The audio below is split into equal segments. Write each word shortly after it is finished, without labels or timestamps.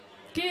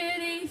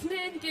Good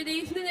evening, good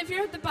evening. If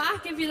you're at the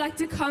back, if you'd like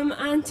to come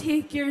and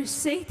take your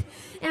seat,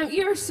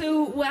 you're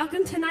so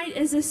welcome. Tonight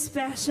is a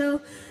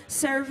special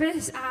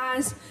service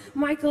as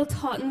Michael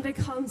Totten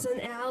becomes an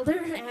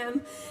elder.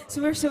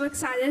 So we're so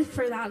excited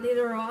for that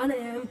later on.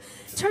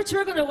 Church,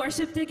 we're going to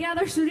worship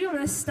together, so do you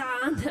want to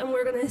stand and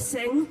we're going to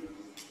sing?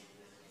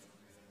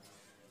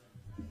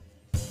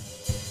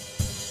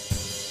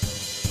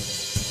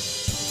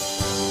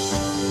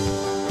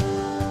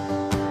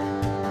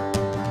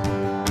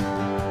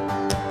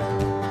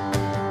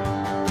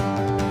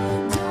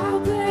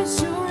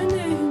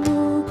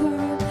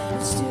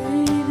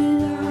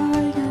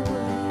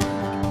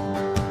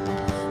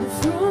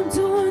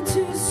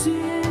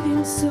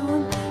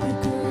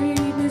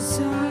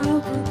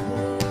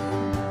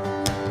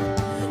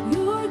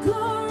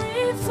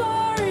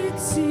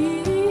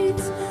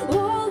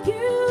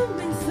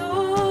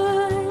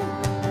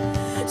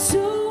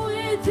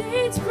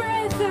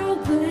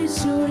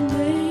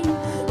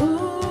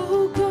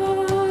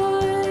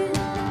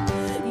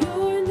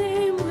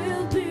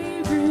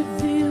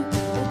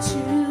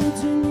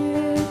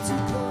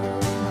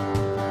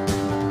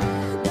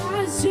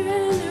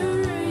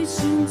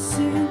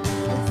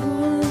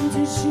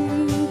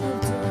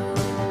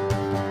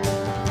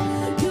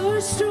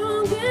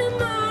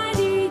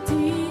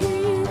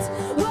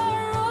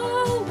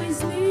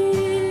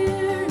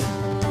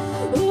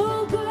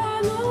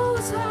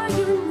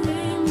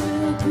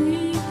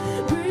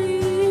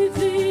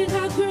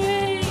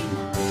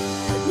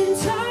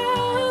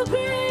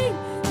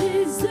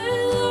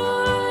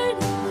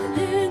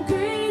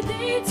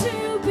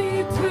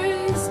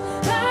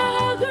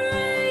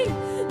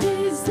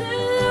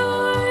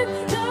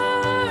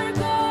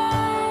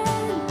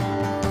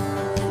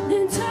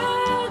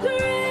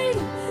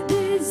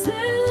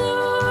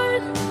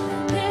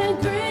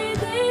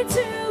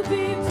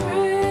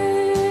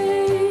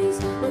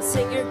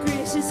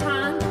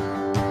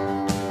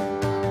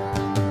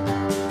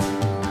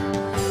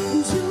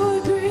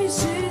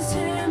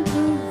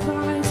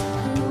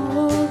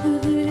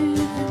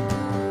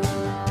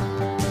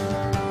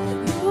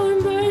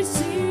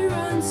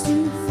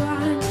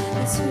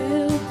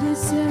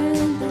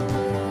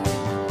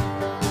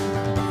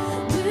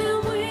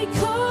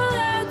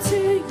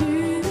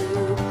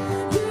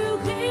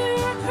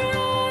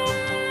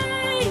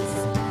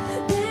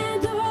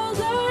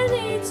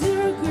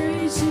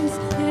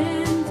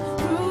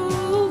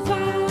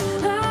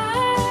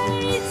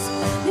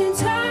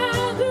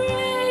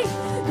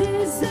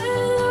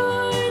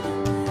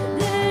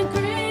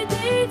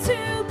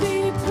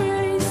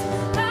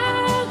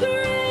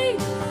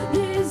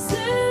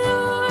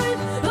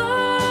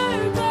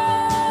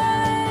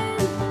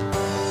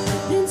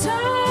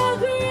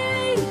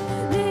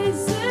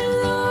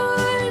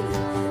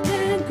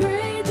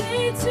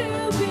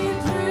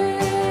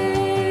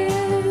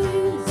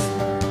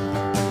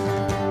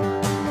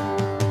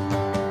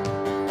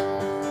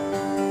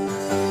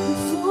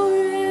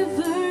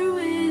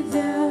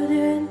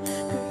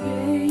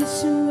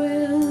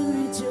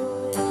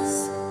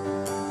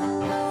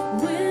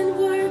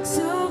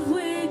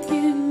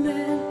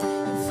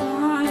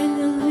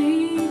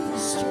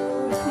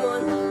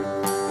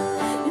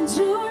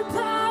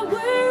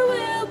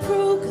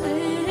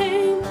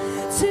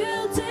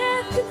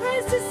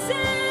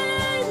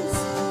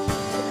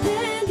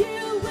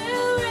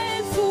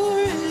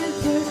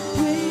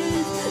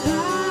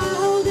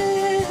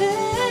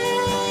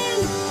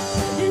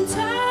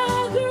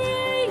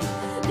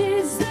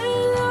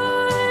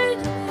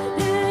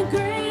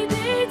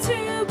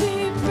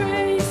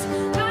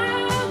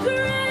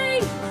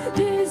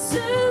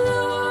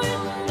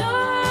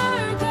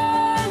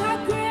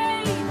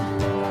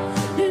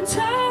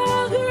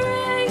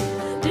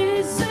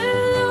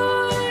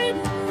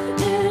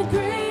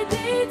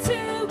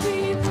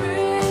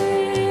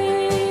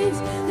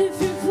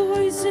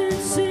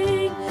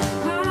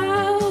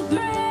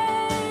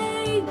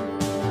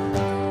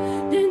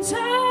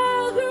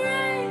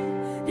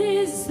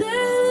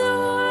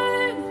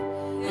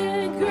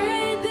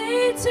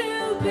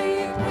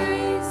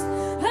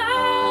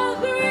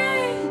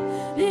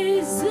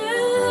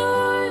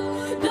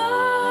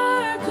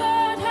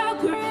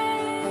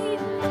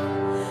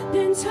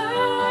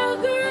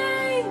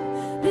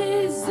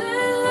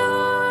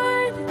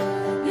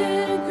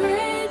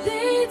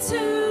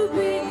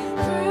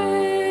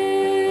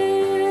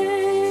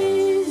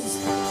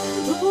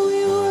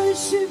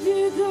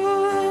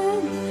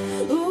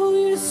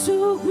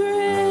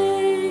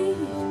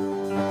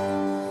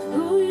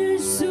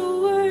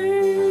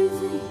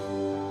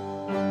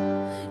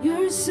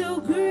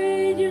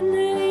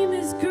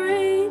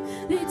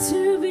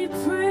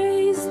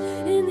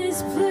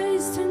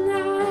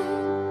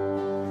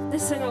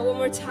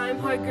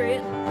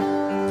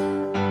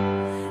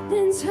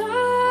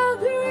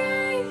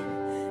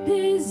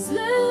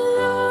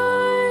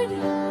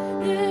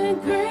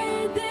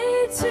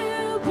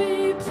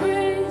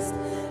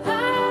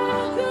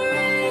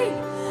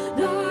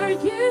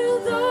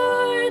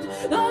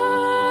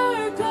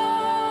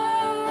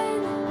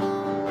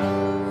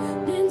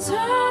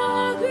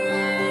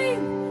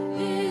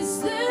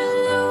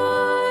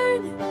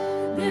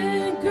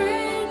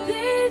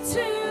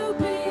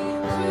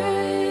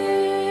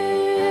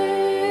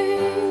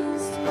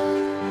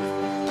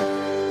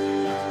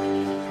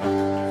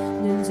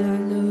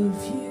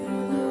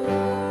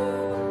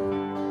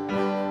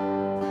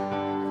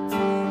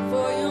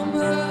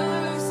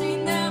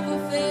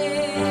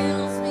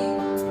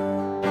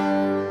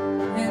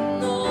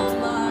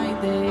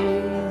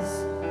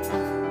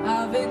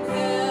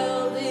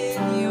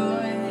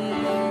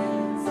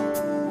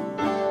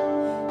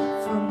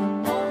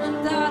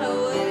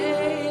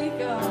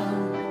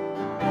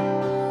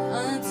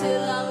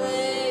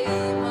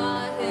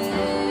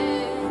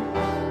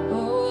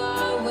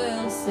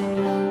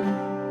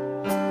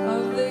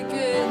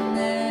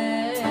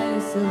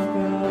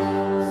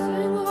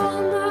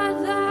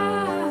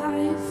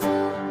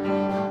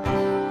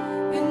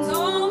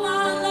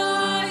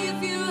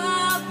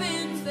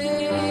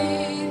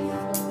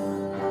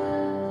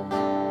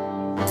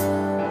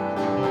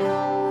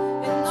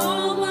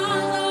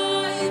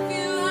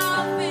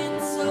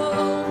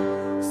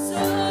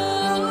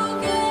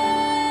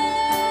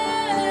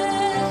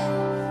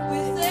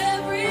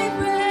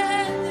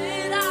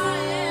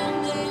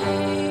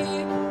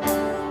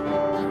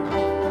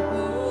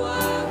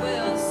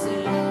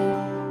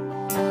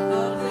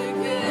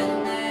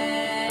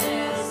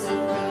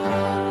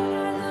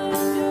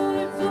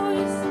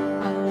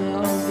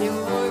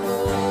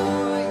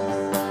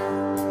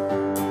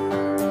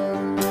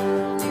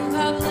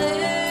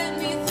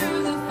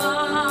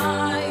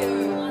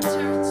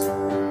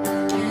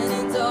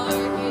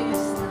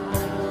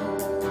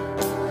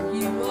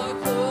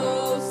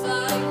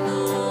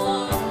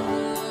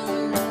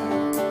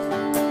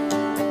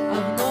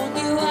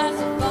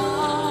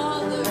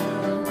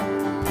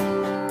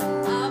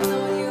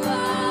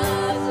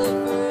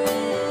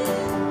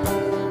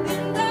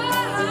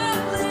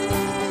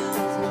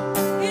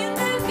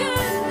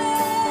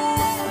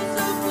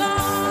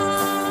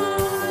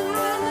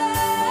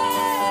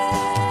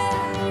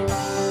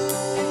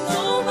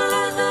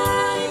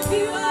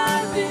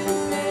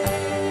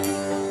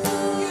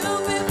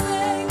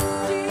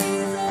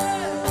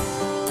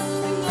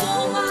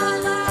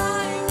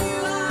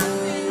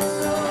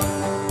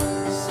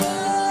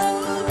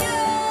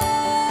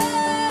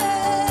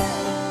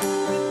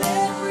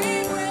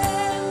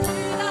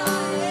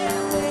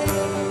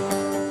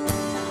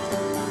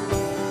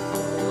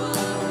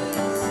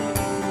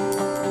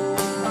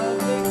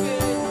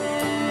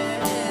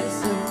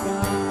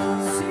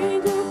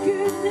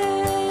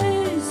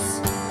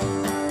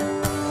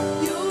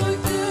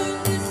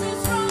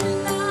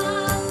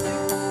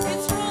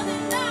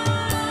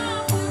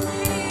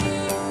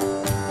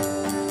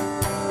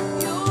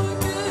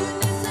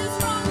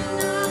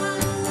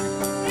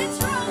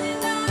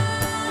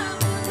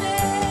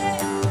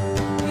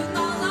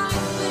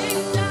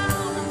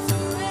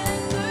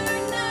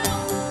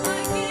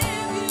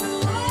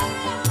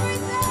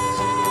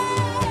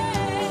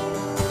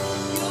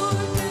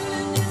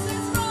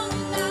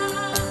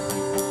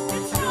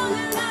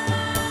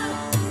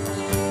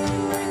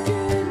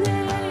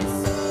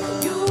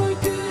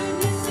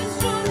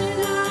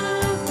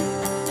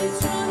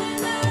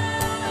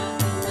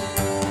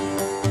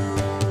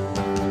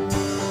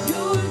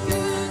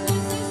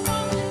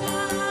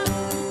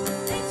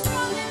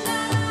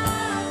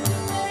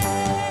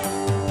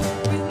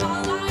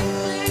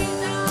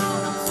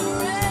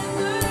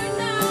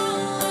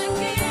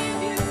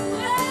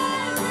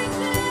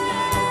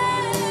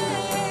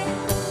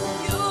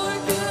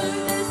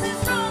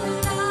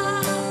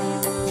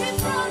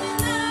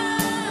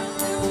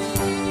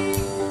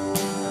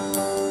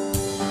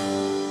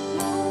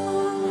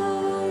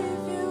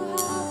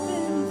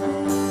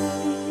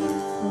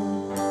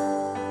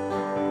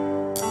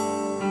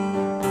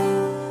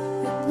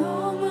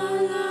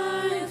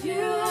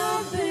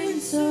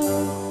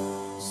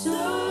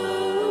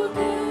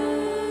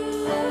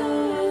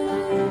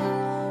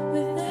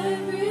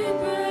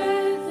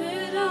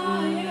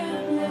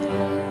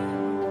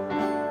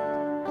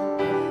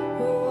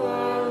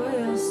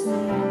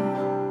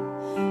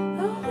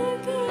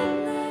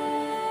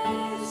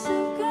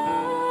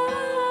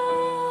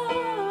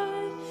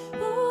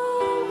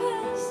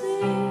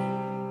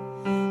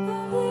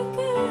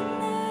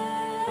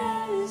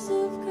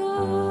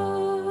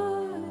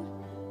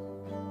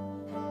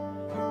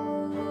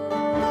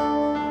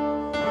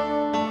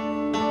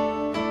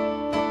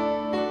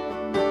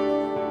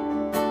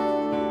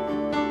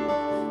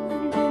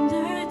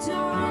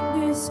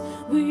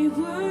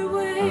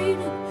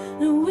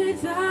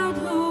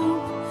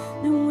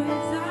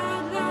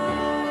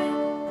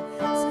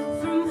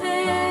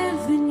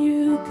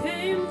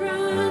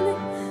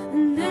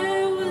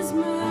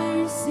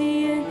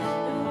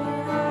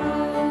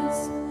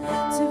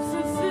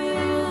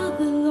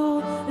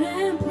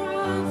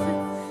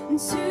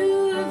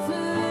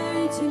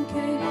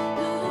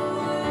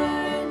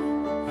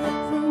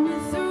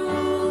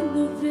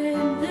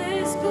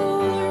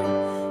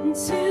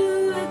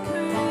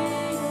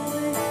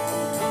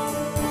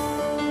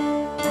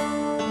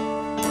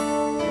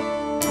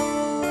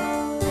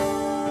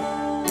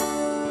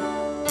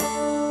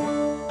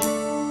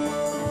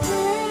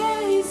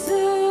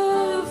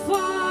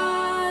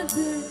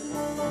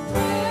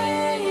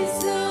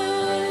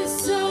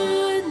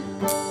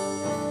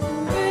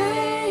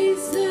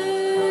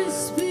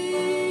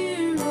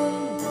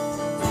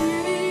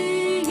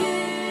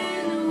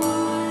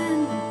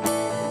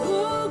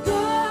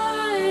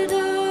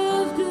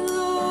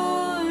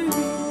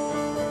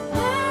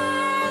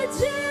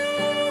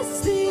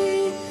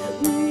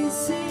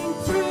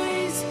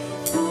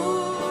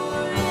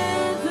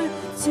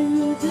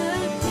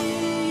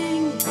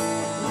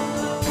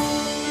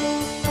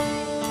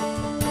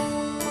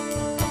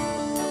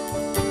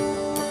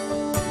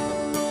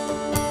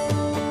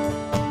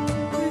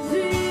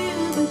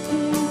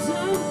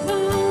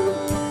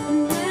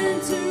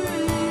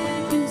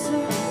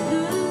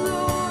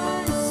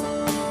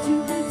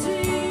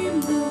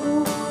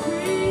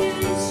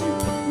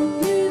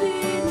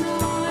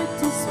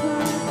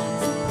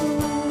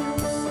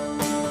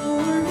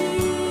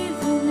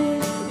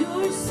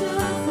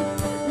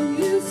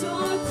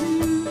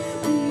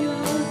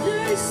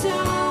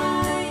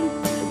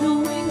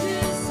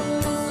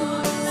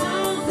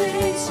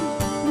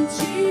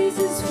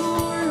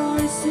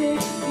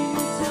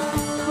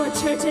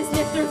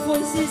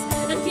 voices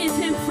and give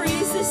him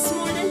praise this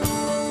morning.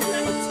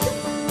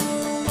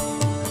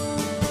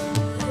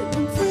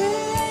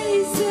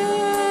 Praise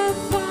the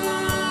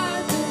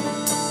Father,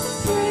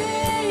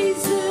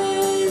 praise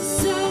the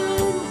Son,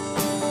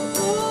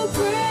 oh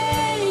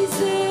praise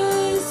the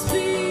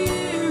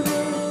Spirit,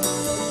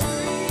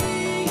 three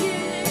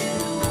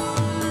in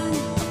one,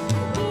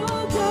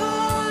 oh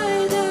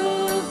God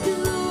of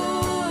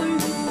glory,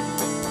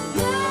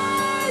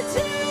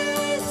 majesty,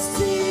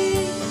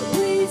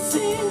 we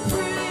sing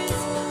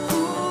praise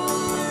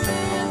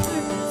forever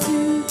to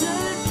the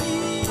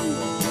King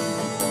of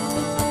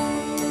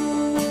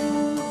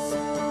Kings.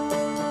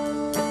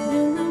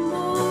 In the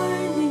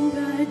morning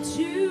that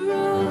you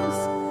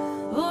rose,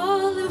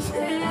 all of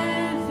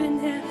heaven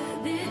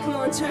held it. Come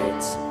on,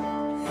 church.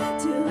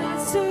 Till that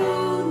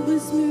stone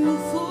was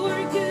moved for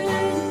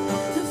good.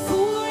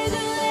 Before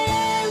the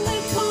Lamb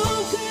that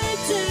conquered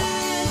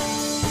death,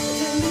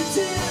 and the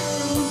dead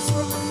rose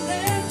from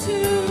their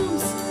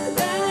tombs,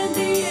 and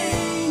the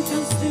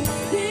angels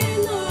stood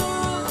in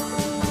awe.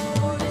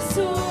 For the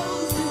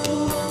souls of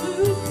all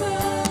who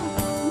come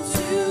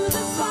to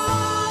the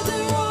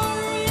Father are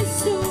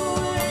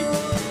restored.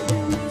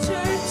 And the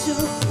church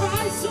of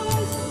Christ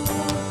was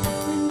born.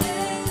 And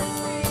then the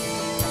Spirit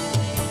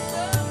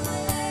of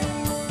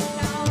praise.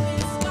 Now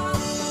it's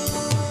gospel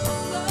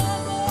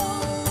global.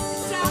 It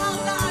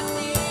sounds like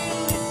new,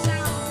 it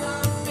sounds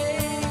like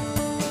big.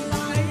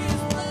 By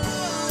His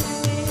blood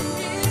and in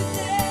His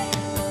name,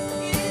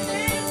 it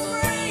is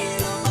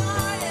freedom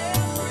I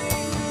am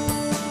free.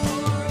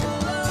 For the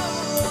love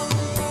of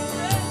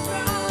Jesus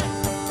Christ,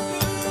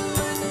 who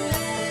was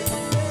dead to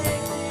make me.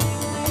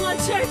 Come on,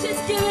 church,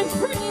 let's give Him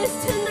praise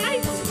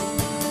tonight.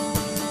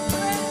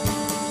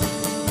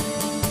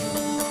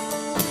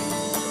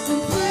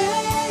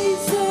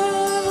 Praise the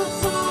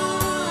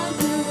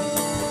Father,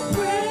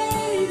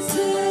 praise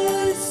the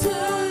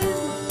Son,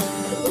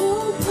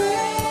 oh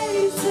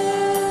praise the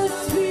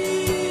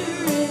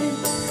Spirit,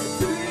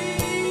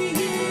 three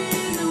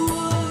in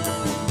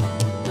one,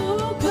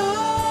 oh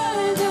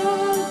God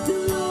of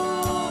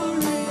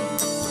glory,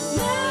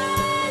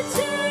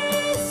 majesty,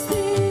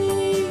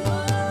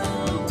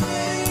 oh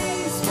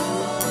praise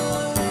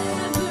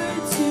forever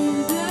to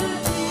the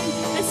King.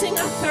 Let's sing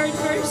our third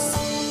verse.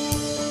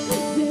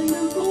 In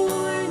the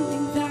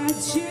morning that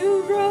you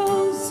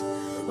rose,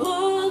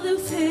 all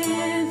of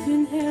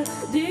heaven held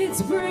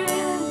its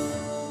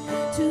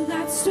breath, till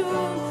that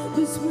stone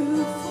was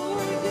moved for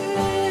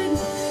good.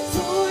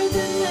 For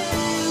the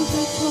Lamb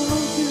that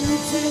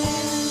conquered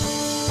death,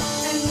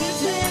 and the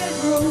dead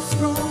rose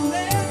from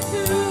their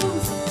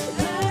tombs,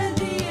 and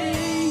the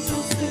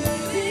angels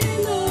stood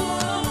in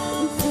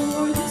awe.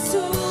 For the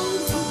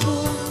souls of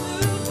all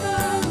who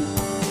come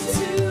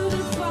to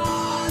the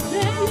Father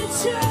and the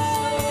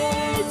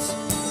church,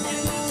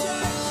 and the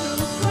church of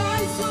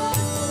Christ was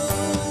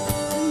born.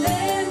 And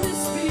then the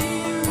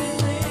Spirit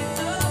lit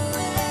the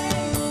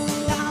flame.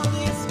 Now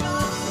this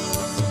gospel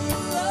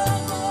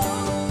global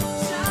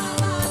shall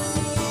not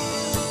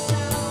cease,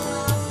 shall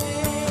not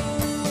fade.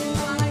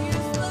 By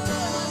His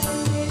blood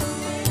and in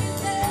His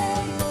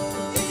name,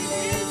 it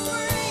is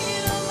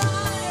freedom I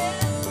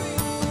am free.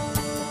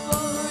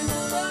 For the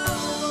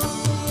love of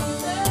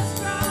Jesus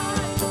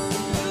Christ,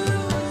 who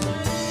was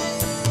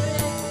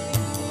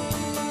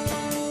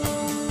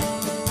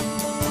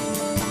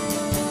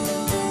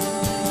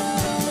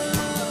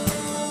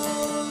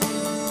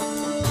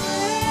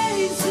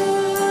Praise the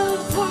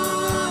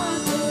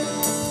Father,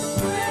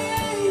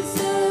 praise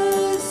the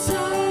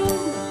Son,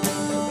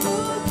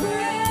 oh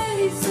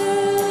praise the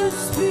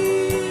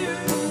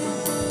Spirit,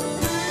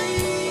 three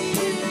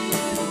in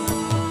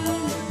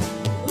one,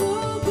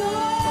 oh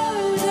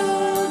God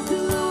of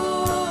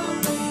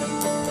glory,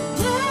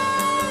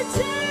 majesty,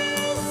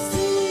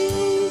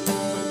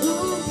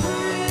 oh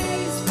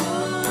praise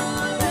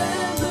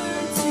forever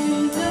to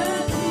the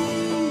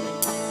King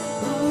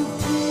of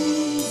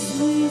Kings.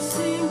 We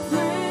sing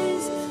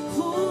praise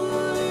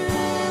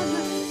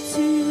forever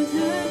to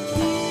the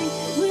King.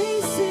 We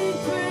sing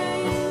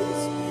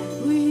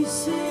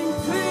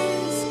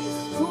praise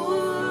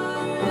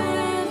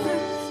forever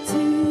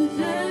to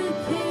the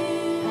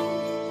King of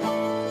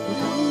Kings.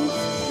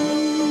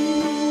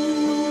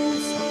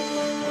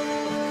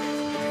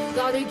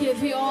 God, we give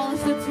you all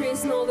of the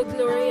praise and all the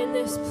glory in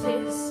this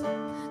place.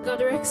 God,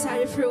 we're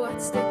excited for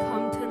what's to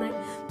come tonight,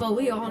 but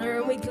we honor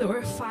and we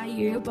glorify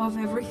you above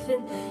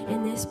everything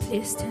in this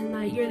place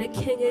tonight. You're the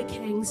King of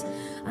Kings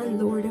and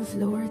Lord of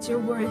Lords. You're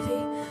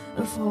worthy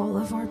of all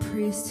of our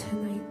praise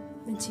tonight.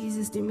 In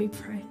Jesus' name we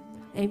pray.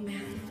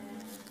 Amen.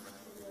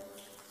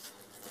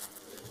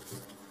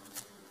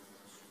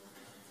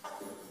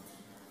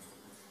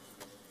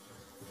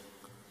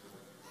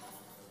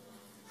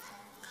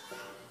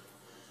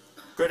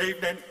 Good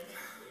evening.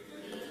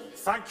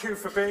 Thank you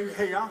for being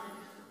here.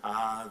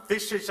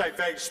 This is a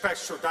very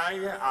special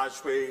day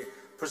as we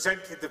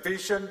presented the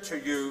vision to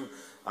you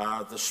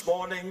this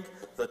morning,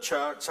 the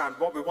church, and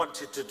what we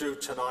wanted to do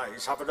tonight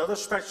is have another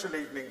special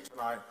evening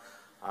tonight.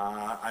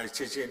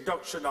 It is the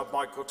induction of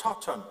Michael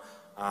Totten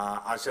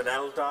as an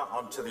elder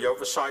onto the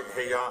oversight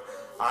here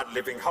at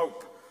Living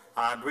Hope.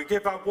 And we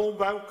give a warm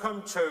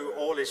welcome to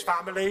all his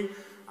family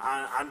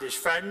and his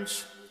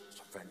friends.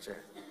 Some friends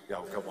here?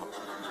 Yeah, come on.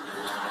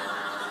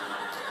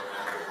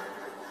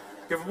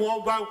 Give a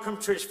warm welcome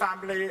to his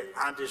family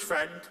and his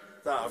friend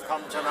that have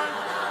come tonight.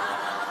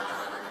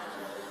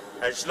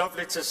 It's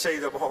lovely to see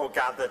them all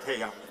gathered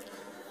here.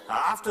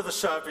 After the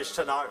service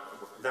tonight,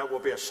 there will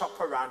be a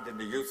supper round in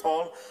the youth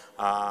hall,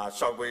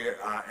 so we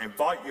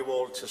invite you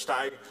all to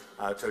stay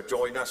to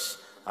join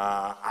us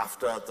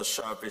after the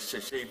service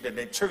this evening.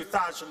 In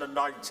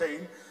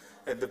 2019,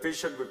 in the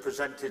vision we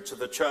presented to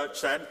the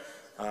church then,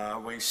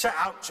 we set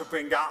out to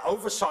bring our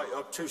oversight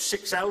up to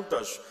 6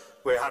 elders.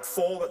 We had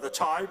 4 at the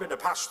time. In the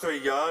past 3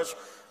 years,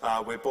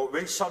 we brought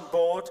Reese on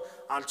board,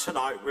 and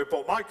tonight we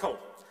brought Michael.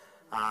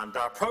 And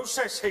our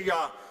process here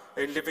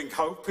in Living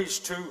Hope is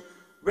to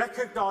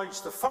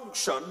recognise the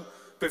function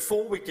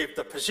before we give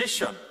the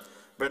position.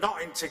 We're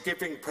not into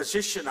giving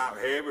position out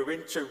here, we're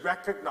into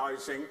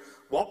recognising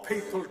what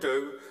people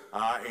do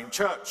in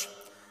church.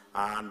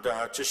 And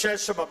to share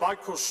some of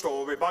Michael's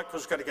story,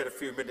 Michael's going to get a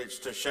few minutes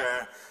to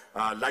share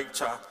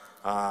later.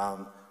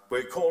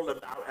 We call them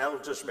now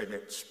elders'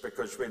 minutes,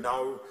 because we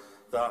know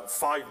that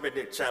 5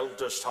 minutes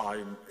elders'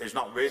 time is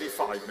not really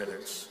 5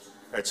 minutes,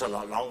 it's a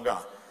lot longer.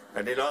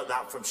 And he learned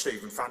that from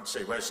Stephen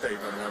Fancy. Where's Stephen?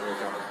 There we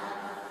go.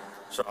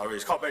 So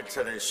he's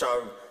commented this.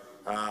 So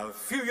a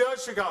few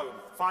years ago,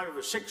 5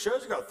 or 6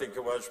 years ago, I think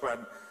it was,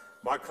 when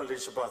Michael and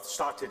Elizabeth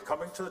started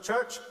coming to the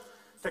church,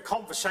 the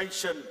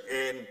conversation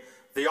in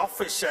the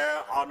office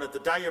there on the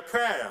day of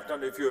prayer, I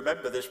don't know if you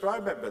remember this, but I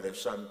remember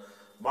this, and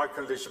Michael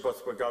and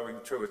Elizabeth were going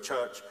to a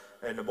church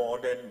in the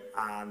morning,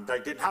 and they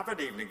didn't have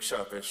an evening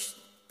service,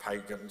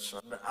 pagans,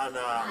 and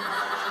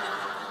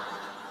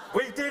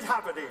we did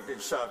have an evening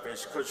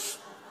service, because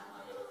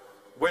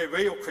we're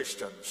real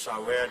Christians,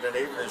 so we had an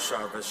evening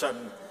service.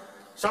 And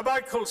so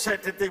Michael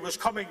said that he was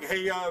coming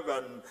here,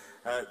 and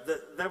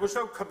there was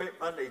no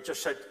commitment. He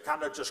just said,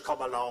 can I just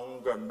come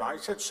along? And I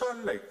said,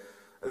 certainly.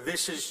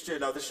 This is,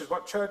 this is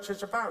what church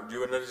is about.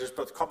 You and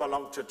Elizabeth come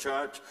along to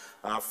church,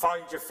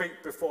 find your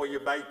feet before you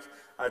make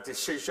a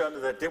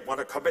decision. They didn't want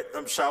to commit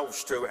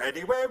themselves to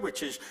anywhere,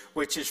 which is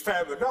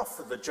fair enough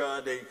for the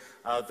journey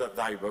that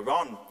they were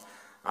on.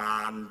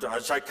 And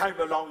as I came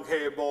along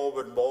here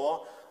more and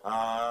more,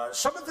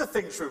 some of the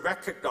things we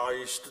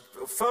recognised,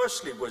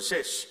 firstly, was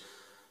this.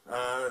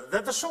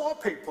 They're the sort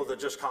of people that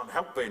just can't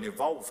help being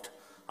involved.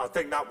 I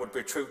think that would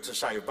be true to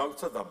say of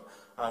both of them.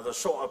 The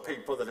sort of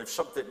people that if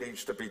something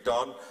needs to be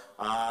done,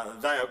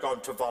 they are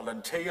going to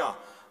volunteer.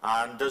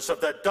 And as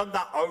they've done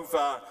that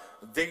over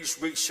these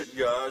recent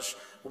years,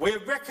 we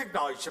have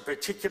recognised the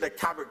particular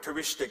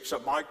characteristics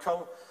that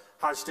Michael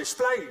has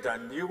displayed.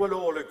 And you will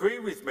all agree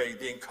with me,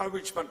 the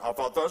encouragement of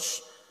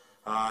others,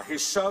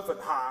 his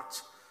servant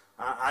heart,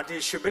 and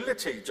his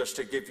humility, just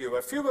to give you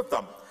a few of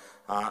them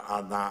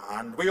on that.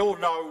 And we all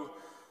know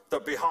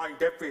that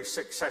behind every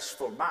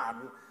successful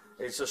man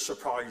is a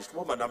surprised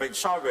woman. I mean,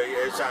 sorry,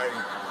 is a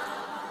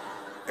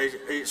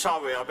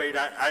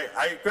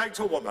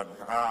greater woman.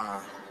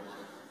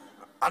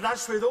 And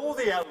as with all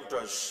the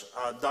elders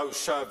and those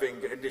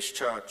serving in this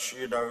church,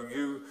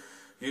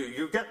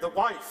 you get the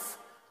wife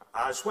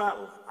as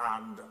well,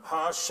 and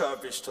her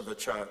service to the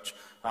church,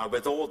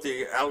 with all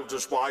the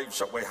elders' wives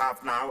that we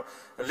have now.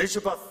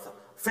 Elizabeth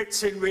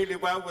fits in really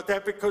well with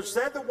them, because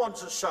they're the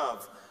ones that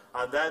serve,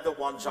 and they're the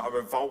ones that are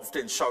involved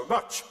in so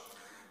much.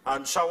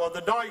 And so on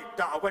the night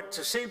that I went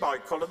to see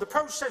Michael, and the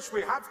process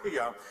we have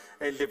here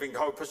in Living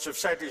Hope, as I've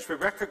said, is we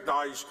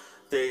recognise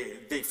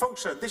the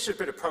function. And this has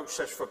been a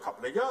process for a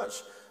couple of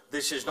years.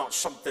 This is not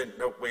something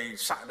that we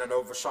sat in an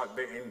oversight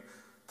meeting,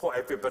 put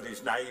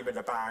everybody's name in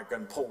a bag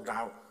and pulled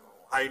out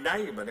a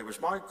name, and it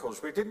was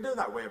Michael's. We didn't do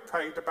that. We had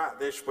prayed about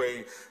this.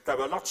 There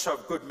were lots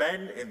of good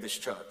men in this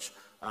church,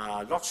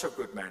 lots of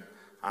good men,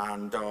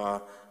 and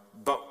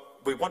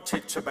but we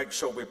wanted to make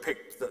sure we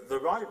picked the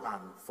right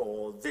man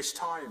for this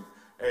time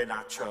in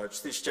our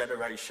church, this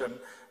generation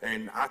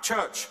in our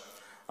church.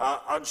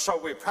 And so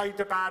we prayed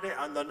about it,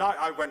 and the night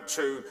I went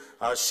to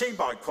see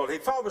Michael, he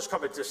thought I was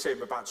coming to see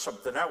him about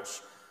something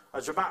else.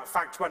 As a matter of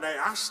fact, when I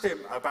asked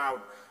him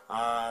about,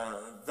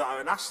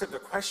 I asked him the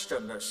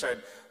question that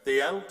said, the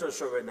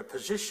elders are in a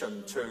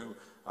position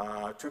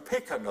to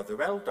pick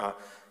another elder,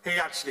 he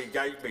actually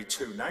gave me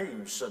 2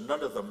 names, and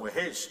none of them were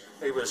his.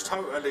 He was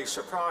totally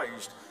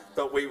surprised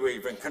that we were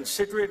even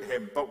considering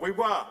him, but we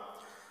were.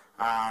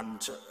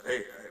 And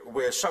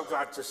we're so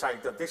glad to say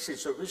that this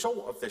is a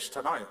result of this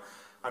tonight.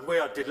 And we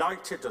are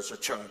delighted as a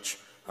church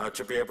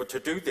to be able to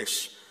do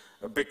this,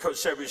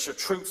 because there is a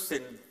truth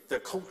in the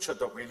culture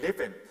that we live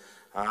in,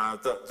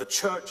 that the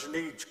church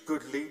needs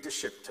good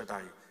leadership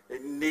today.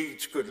 It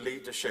needs good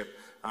leadership.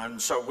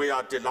 And so we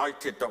are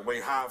delighted that we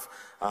have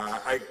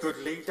a good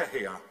leader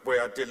here. We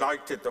are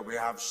delighted that we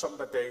have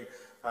somebody,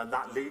 and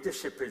that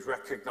leadership is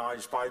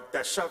recognised by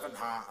their servant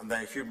heart and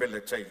their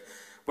humility.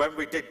 When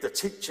we did the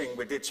teaching,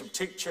 we did some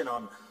teaching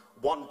on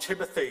 1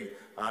 Timothy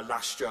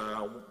last year.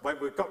 When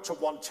we got to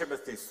 1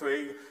 Timothy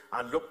 3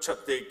 and looked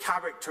at the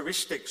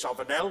characteristics of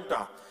an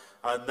elder,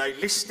 and they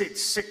listed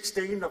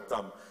 16 of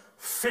them.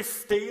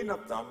 15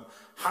 of them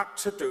had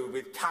to do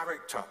with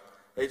character.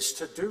 It's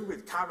to do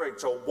with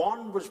character.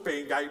 One was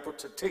being able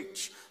to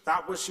teach.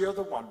 That was the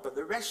other one. But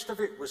the rest of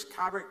it was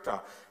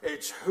character.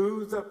 It's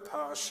who the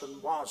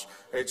person was.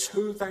 It's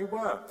who they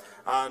were.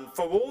 And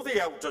for all the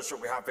elders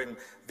that we have in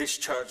this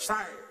church,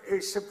 that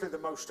is simply the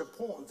most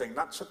important thing.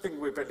 That's the thing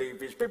we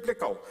believe is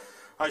biblical.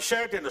 I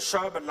shared in a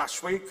sermon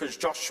last week as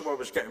Joshua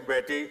was getting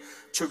ready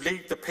to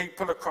lead the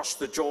people across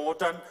the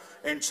Jordan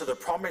into the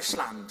promised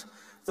land,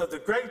 that the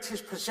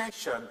greatest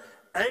possession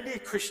any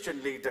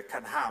Christian leader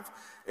can have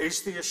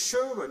is the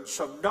assurance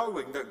of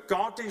knowing that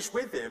God is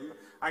with him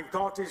and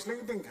God is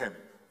leading him.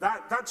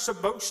 That's the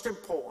most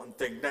important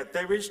thing, that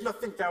there is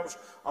nothing else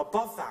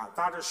above that.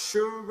 That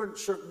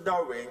assurance of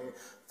knowing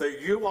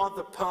that you are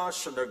the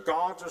person that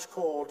God has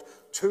called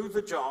to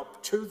the job,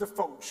 to the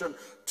function,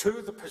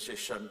 to the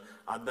position,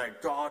 and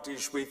that God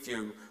is with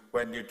you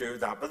when you do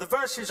that. But the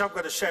verses I'm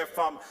going to share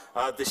from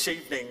this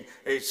evening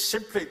is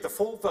simply the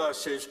 4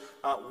 verses,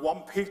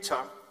 1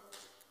 Peter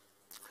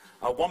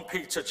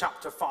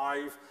chapter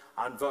 5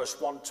 and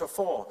verse 1 to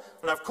 4.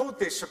 And I've called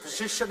this a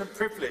position and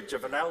privilege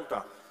of an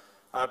elder.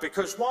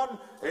 Because one,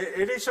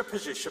 it is a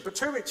position, but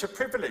two, it's a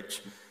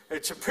privilege.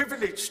 It's a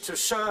privilege to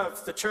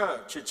serve the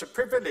church. It's a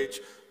privilege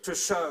to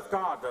serve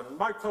God. And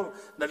Michael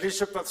and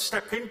Elizabeth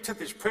step into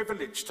this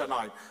privilege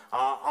tonight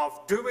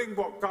of doing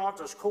what God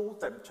has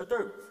called them to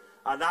do.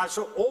 And as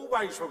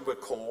always when we're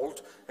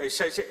called, it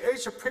says it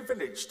is a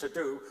privilege to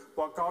do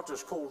what God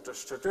has called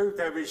us to do.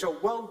 There is a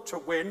world to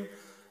win.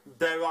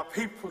 There are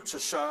people to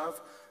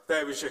serve.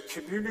 There is a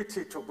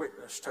community to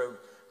witness to.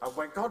 And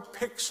when God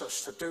picks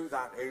us to do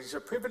that, it is a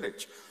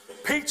privilege.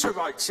 Peter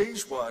writes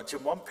these words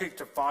in 1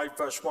 Peter 5,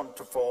 verse 1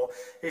 to 4.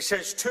 He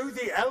says, "To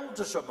the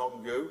elders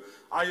among you,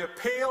 I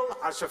appeal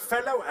as a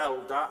fellow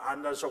elder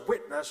and as a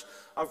witness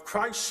of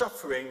Christ's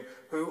suffering,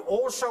 who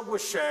also will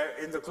share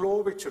in the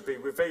glory to be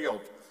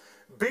revealed.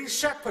 Be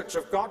shepherds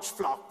of God's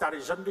flock that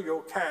is under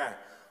your care,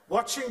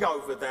 watching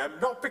over them,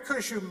 not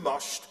because you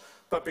must,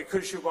 but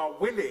because you are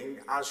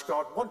willing as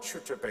God wants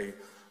you to be.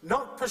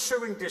 Not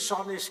pursuing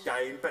dishonest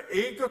gain, but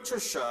eager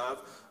to serve,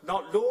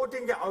 not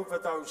lording it over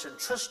those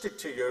entrusted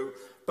to you,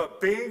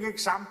 but being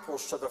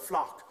examples to the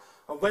flock.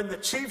 And when the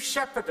chief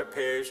shepherd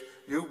appears,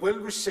 you will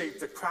receive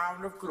the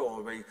crown of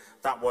glory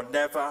that will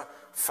never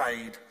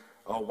fade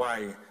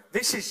away."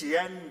 This is the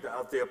end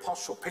of the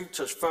Apostle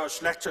Peter's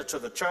first letter to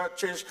the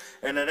churches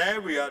in an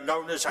area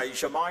known as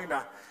Asia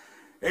Minor.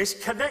 It's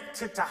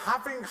connected to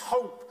having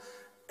hope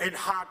in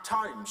hard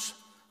times.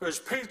 As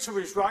Peter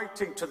is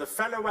writing to the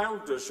fellow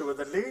elders who are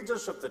the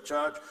leaders of the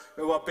church,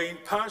 who are being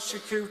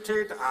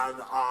persecuted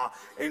and are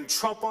in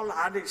trouble,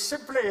 and it's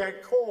simply a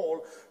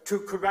call to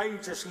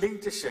courageous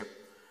leadership.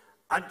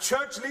 And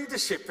church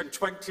leadership in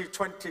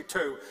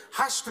 2022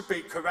 has to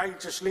be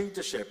courageous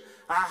leadership.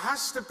 It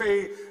has to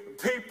be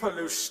people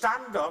who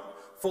stand up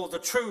for the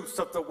truth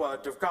of the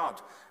Word of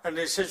God. And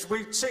it says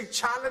we see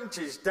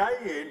challenges day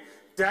in,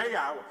 day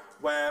out,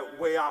 where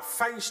we are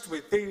faced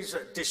with these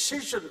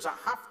decisions that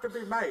have to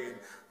be made,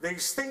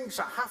 these things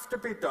that have to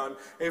be done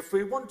if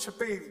we want to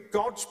be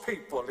God's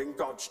people in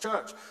God's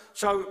church.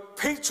 So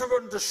Peter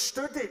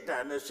understood it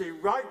then as he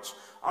writes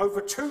over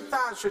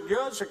 2,000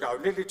 years ago,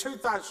 nearly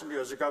 2,000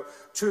 years ago,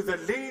 to the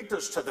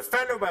leaders, to the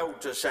fellow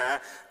elders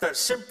there, that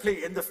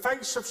simply in the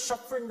face of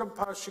suffering and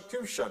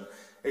persecution,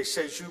 he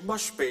says you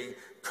must be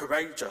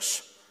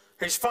courageous.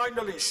 His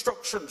final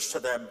instructions to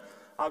them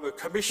are a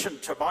commission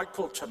to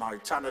Michael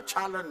tonight and a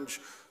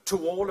challenge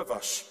to all of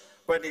us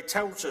when he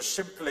tells us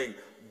simply,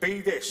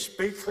 be this,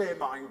 be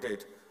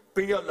clear-minded,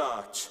 be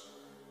alert,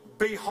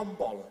 be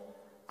humble,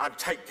 and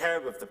take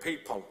care of the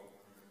people.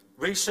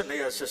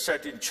 Recently, as I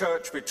said in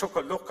church, we took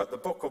a look at the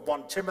book of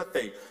 1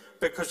 Timothy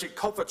because it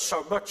covered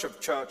so much of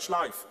church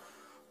life.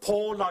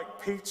 Paul,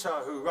 like Peter,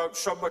 who wrote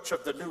so much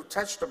of the New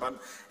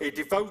Testament, he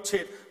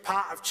devoted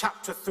part of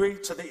chapter 3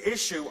 to the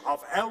issue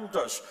of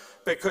elders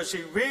because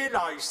he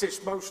realized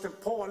it's most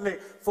importantly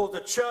for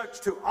the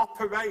church to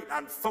operate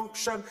and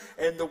function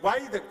in the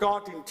way that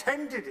God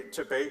intended it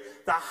to be.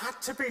 There had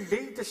to be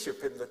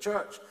leadership in the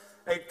church.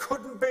 It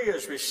couldn't be,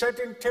 as we said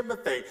in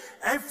Timothy,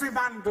 every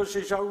man does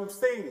his own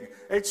thing.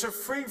 It's a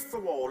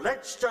free-for-all.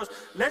 Let's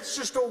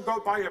just all go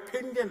by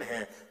opinion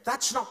here.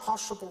 That's not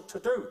possible to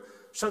do.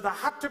 So there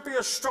had to be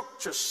a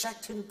structure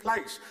set in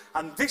place.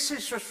 And this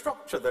is the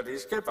structure that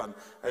is given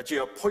as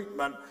the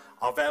appointment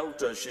of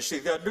elders. You see,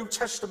 the New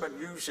Testament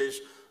uses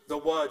the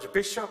words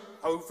bishop,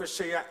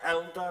 overseer,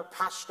 elder,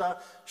 pastor,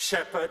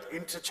 shepherd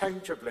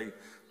interchangeably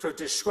to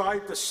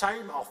describe the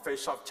same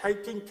office of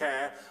taking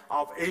care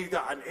of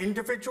either an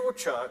individual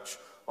church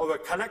or a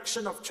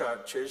collection of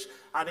churches,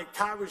 and it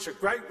carries a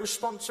great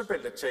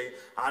responsibility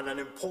and an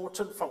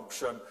important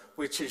function,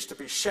 which is to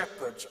be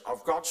shepherds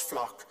of God's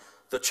flock,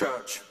 the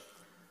church.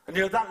 And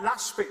you know, that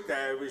last bit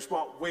there is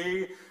what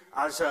we,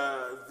 as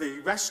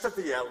the rest of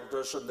the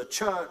elders and the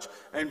church,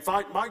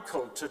 invite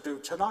Michael to do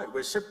tonight.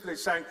 We're simply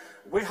saying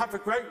we have a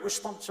great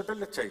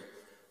responsibility.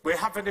 We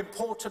have an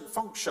important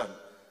function,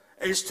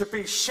 is to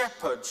be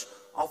shepherds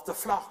of the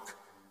flock.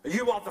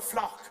 You are the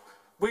flock.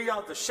 We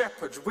are the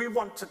shepherds. We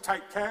want to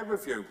take care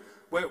of you.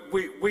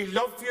 We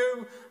love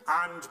you,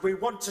 and we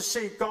want to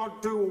see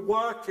God do a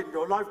work in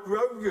your life,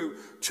 grow you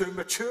to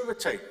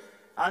maturity.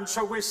 And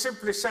so we're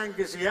simply saying,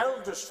 as the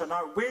elders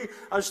tonight, we,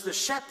 as the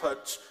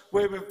shepherds,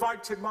 we're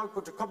inviting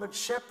Michael to come and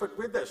shepherd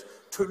with us,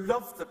 to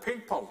love the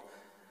people.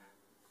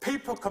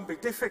 People can be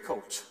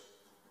difficult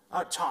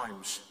at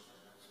times.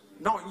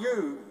 Not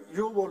you,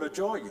 you're all a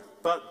joy,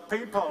 but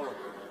people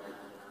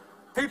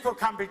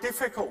can be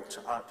difficult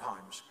at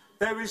times.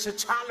 There is a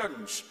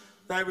challenge.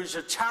 There is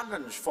a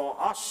challenge for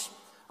us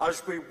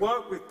as we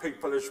work with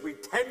people, as we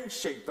tend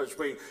sheep, as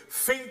we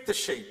feed the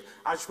sheep,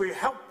 as we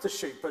help the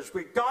sheep, as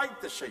we guide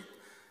the sheep.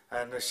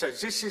 And it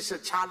says this is a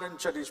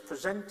challenge that is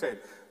presented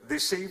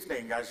this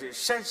evening, as it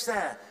says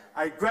there,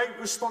 a great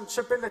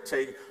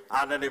responsibility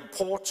and an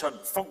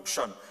important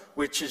function,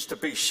 which is to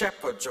be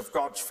shepherds of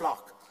God's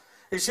flock.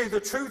 You see, the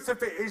truth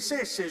of it is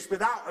this, is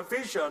without a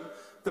vision,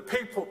 the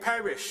people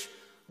perish.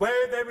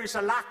 Where there is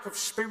a lack of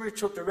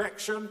spiritual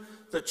direction,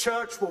 the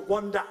church will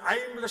wander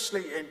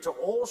aimlessly into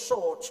all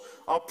sorts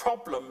of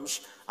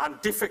problems and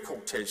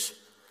difficulties.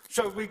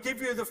 So we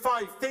give you the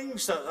 5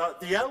 things that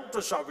the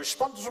elders are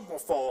responsible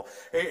for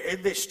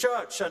in this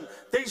church. And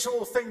these are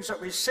all things that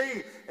we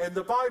see in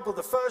the Bible.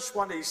 The first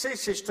one is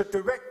this, is to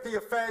direct the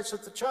affairs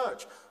of the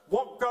church.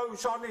 What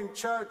goes on in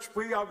church,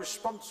 we are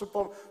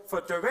responsible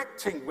for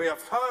directing. We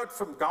have heard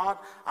from God,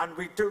 and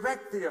we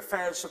direct the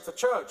affairs of the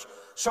church.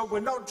 So we're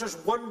not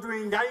just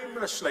wandering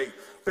aimlessly,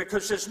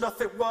 because there's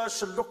nothing worse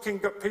than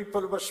looking at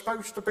people who are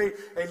supposed to be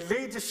in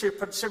leadership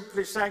and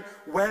simply saying,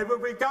 where are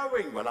we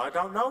going? Well, I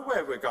don't know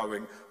where we're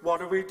going. What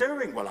are we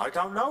doing? Well, I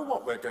don't know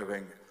what we're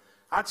doing.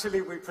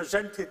 Actually, we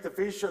presented the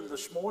vision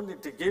this morning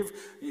to give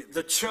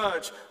the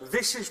church,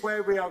 this is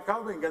where we are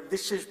going and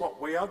this is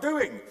what we are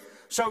doing.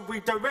 So we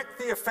direct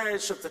the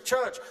affairs of the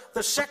church.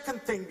 The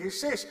second thing is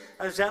this,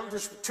 as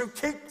elders, to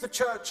keep the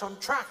church on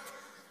track.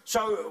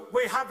 So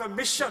we have a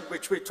mission,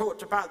 which we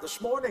talked about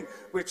this morning,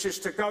 which is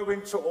to go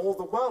into all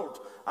the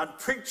world and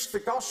preach the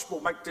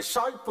gospel, make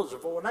disciples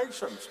of all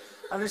nations.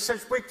 And it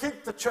says we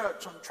keep the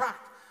church on track.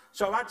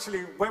 So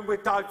actually, when we're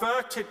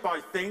diverted by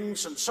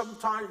things, and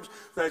sometimes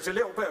there's a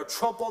little bit of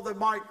trouble that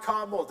might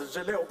come, or there's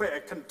a little bit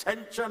of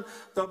contention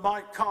that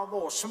might come,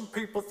 or some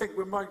people think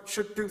we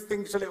should do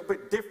things a little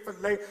bit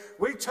differently,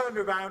 we turn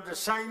around and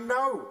say,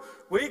 no,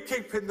 we're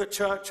keeping the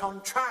church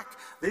on track.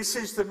 This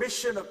is the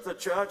mission of the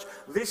church.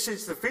 This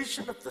is the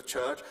vision of the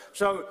church.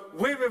 So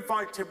we're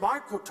inviting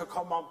Michael to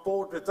come on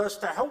board with us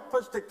to help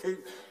us to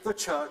keep the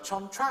church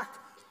on track.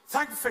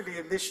 Thankfully,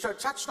 in this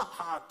church, that's not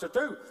hard to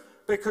do.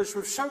 Because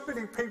with so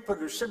many people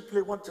who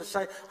simply want to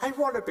say, I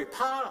want to be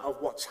part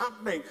of what's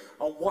happening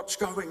and what's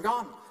going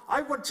on.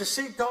 I want to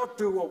see God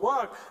do a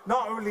work,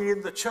 not only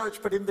in the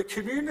church, but in the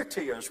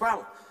community as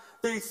well.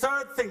 The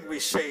third thing we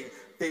see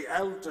the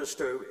elders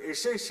do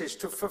is this, is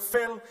to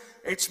fulfill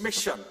its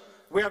mission.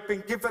 We have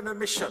been given a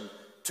mission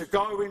to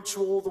go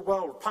into all the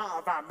world.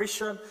 Part of our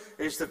mission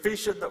is the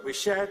vision that we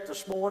shared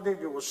this morning.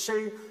 You will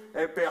see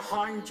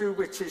behind you,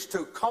 which is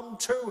to come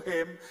to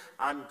him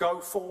and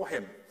go for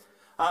him.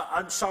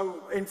 And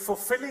so in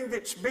fulfilling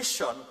its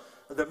mission,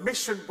 the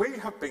mission we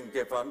have been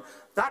given,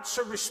 that's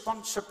a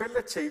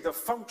responsibility, the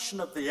function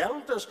of the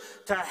elders,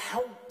 to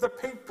help the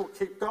people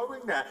keep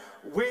going there.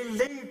 We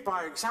lead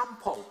by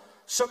example.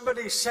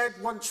 Somebody said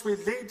once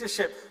with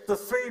leadership, the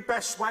 3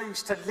 best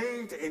ways to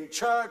lead in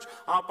church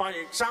are by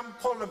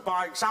example and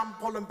by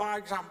example and by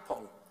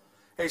example.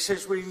 He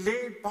says we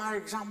lead by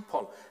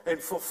example in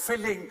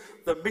fulfilling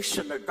the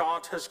mission that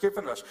God has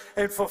given us.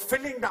 In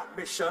fulfilling that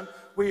mission,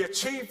 we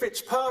achieve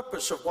its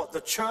purpose of what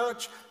the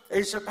church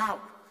is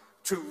about,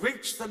 to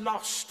reach the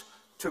lost,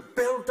 to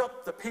build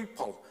up the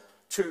people,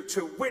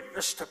 to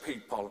witness to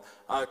people,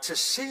 to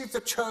see the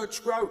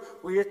church grow.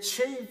 We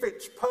achieve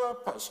its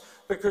purpose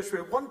because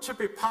we want to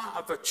be part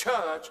of a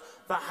church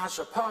that has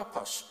a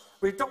purpose.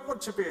 We don't want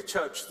to be a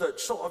church that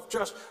sort of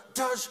just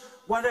does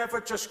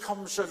whatever just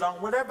comes along,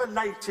 whatever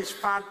latest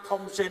fad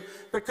comes in,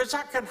 because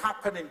that can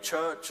happen in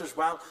church as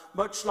well.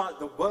 Much like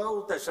the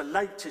world, there's a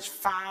latest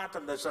fad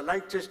and there's a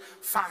latest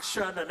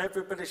fashion, and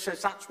everybody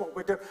says that's what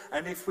we do.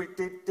 And if we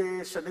did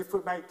this, and if we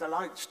made the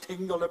lights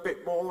tingle a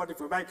bit more, and if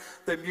we made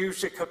the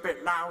music a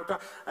bit louder,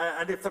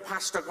 and if the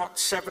pastor got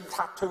 7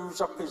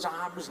 tattoos up his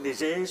arms and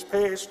his ears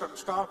pierced and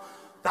stuff,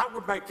 that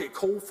would make it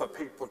cool for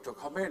people to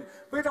come in.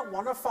 We don't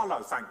want to follow,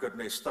 thank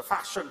goodness, the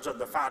fashions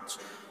and the fads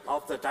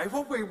of the day.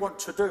 What we want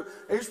to do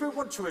is we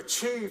want to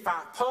achieve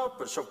our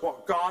purpose of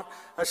what God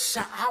has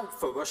set out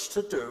for us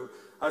to do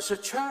as a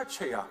church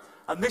here.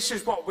 And this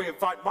is what we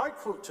invite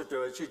Michael to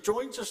do as he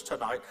joins us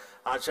tonight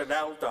as an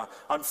elder.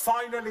 And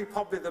finally,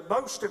 probably the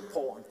most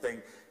important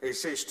thing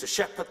is to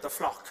shepherd the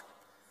flock,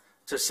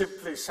 to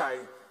simply say,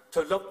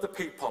 to love the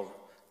people,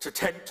 to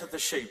tend to the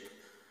sheep.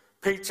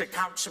 Peter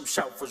counts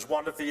himself as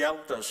one of the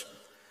elders.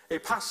 He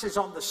passes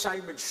on the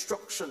same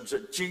instructions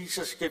that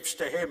Jesus gives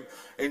to him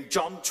in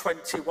John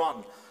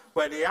 21.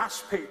 When he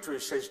asks Peter, he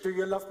says, do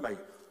you love me?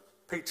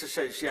 Peter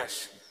says,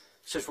 yes.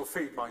 He says, well,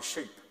 feed my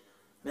sheep.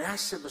 And he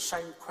asks him the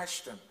same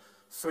question.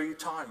 3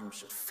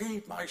 times.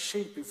 Feed my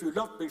sheep. If you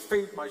love me,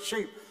 feed my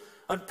sheep.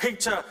 And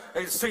Peter,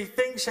 there's 3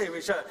 things here.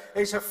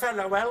 He's a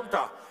fellow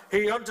elder.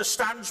 He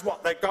understands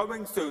what they're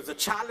going through, the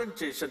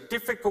challenges and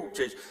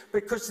difficulties,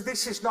 because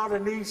this is not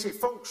an easy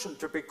function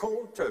to be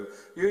called to.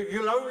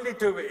 You'll only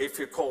do it if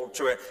you're called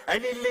to it.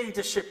 Any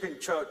leadership in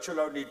church,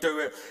 you'll only do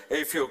it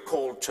if you're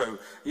called to.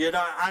 You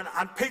know,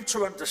 and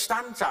Peter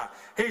understands that.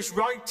 He's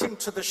writing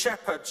to the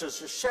shepherds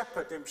as a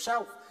shepherd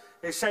himself.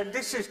 He's saying,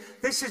 this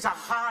is a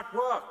hard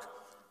work,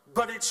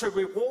 but it's a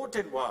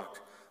rewarding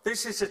work.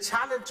 This is a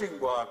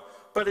challenging work,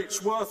 but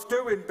it's worth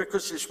doing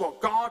because it's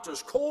what God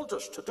has called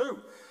us to do.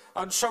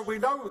 And so we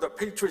know that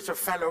Peter is a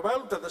fellow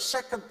elder. The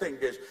second thing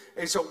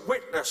is a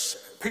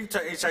witness. Peter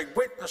is a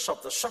witness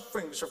of the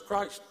sufferings of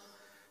Christ.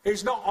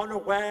 He's not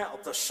unaware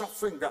of the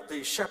suffering that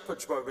these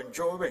shepherds were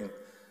enduring.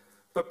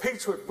 But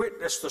Peter had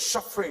witnessed the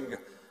suffering of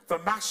the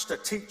Master,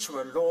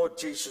 Teacher and Lord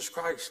Jesus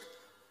Christ.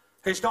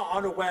 He's not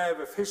unaware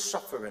of his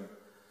suffering.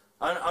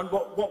 And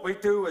what we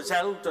do as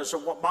elders,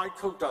 and what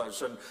Michael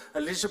does and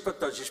Elizabeth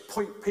does, is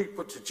point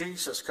people to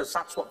Jesus, because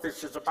that's what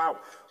this is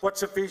about.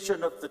 What's a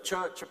vision of the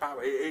church about?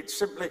 It's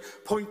simply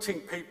pointing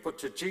people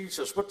to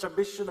Jesus. What's a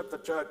mission of the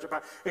church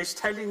about? It's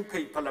telling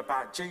people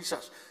about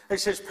Jesus.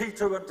 It says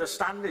Peter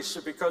understands this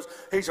because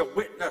he's a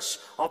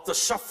witness of the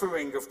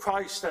suffering of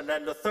Christ. And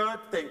then the third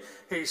thing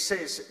he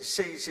sees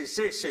is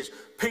this, is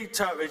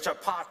Peter is a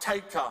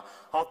partaker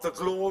of the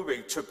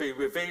glory to be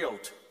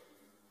revealed.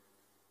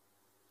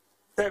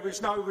 There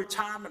is no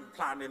retirement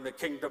plan in the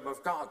kingdom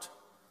of God.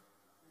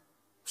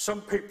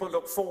 Some people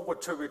look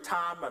forward to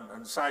retirement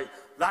and say,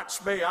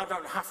 that's me, I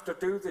don't have to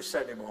do this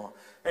anymore.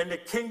 In the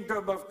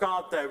kingdom of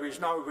God, there is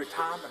no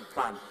retirement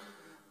plan.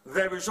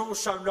 There is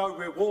also no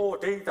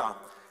reward either.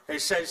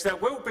 It says there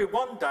will be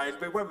one day,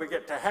 it'll be when we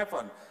get to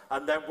heaven,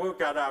 and then we'll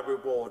get our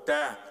reward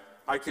there.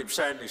 I keep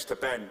saying this to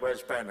Ben.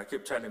 Where's Ben? I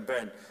keep telling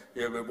Ben,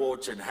 your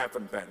reward's in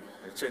heaven, Ben.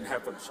 It's in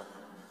heaven somewhere.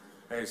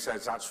 He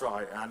says, that's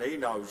right. And he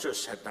knows,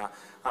 just said that.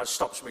 That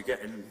stops me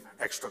getting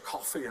extra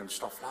coffee and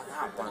stuff like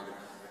that. But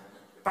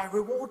my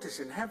reward is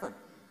in heaven.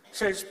 It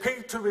says,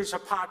 Peter is a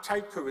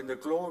partaker in the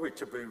glory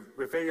to be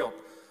revealed.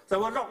 There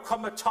will not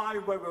come a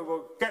time where we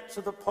will get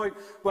to the point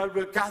where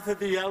we'll gather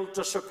the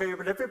elders up here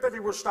and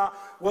everybody will start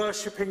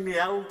worshipping the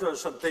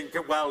elders and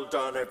thinking, well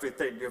done,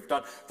 everything you've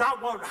done.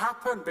 That won't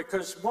happen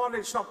because, one,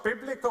 it's not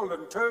biblical,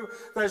 and two,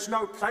 there's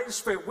no place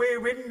for it.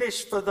 We're in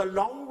this for the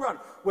long run.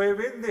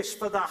 We're in this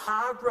for the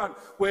hard run.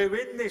 We're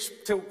in this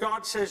till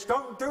God says,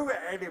 don't do it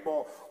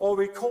anymore,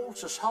 or he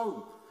calls us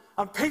home.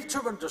 And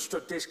Peter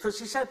understood this because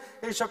he said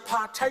he's a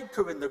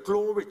partaker in the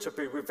glory to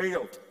be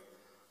revealed.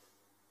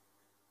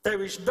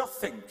 There is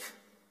nothing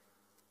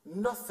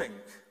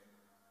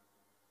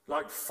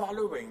like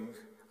following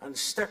and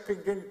stepping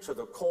into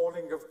the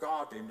calling of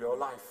God in your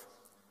life.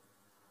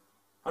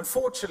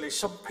 Unfortunately,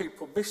 some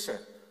people miss it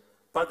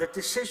by the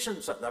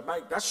decisions that they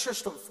make. That's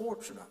just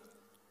unfortunate.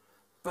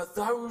 But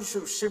those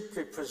who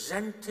simply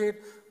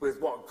presented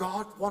with what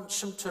God wants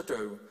them to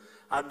do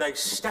and they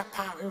step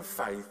out in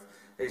faith,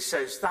 it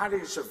says that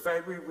is a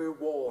very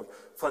reward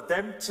for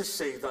them to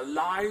see the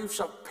lives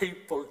of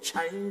people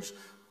change,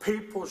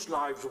 people's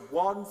lives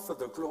won for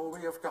the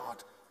glory of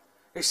God.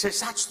 It says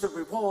that's the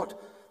reward.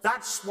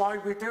 That's why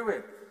we do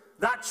it.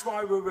 That's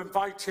why we're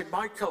inviting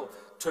Michael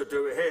to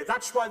do it here.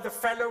 That's why the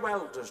fellow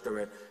elders do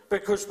it.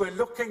 Because we're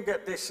looking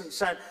at this and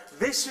saying,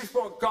 this is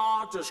what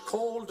God has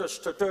called us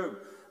to do.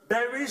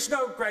 There is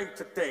no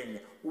greater thing.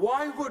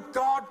 Why would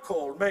God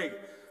call me?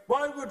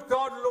 Why would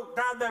God look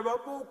down? There are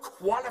more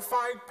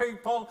qualified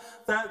people.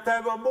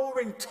 There are more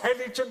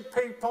intelligent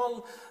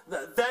people.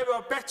 There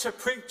are better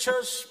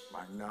preachers.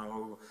 I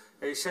know.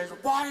 He says,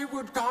 why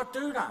would God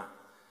do that?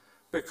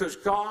 Because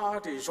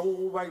God is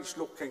always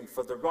looking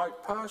for the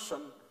right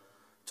person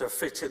to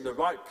fit in the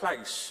right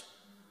place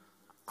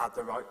at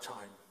the right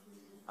time.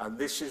 And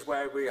this is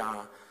where we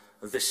are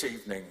this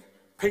evening.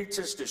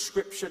 Peter's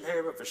description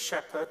here of a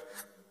shepherd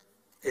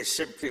is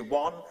simply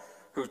one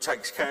who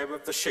takes care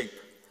of the sheep.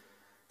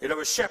 You know,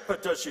 a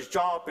shepherd does his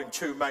job in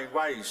two main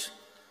ways.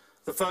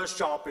 The first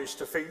job is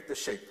to feed the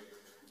sheep.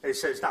 He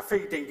says, now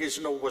feeding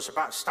isn't always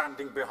about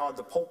standing behind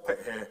the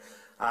pulpit here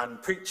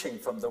and preaching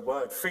from the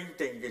word.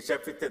 Feeding is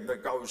everything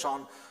that goes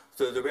on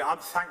through the... I'm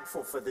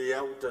thankful for the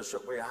elders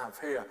that we have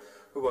here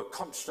who are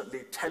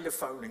constantly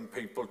telephoning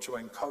people to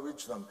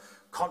encourage them,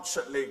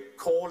 constantly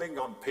calling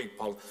on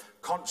people,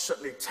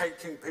 constantly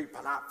taking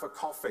people out for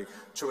coffee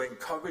to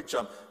encourage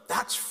them.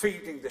 That's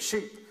feeding the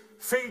sheep.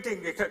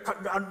 Feeding,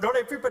 not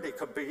everybody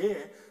can be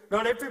here.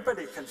 Not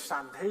everybody can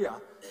stand here.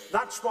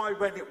 That's why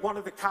one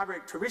of the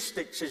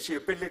characteristics is the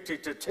ability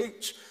to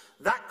teach.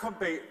 That can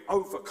be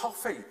over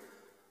coffee.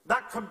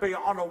 That can be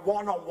on a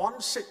one-on-one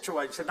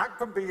situation. That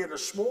can be in a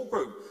small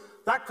group.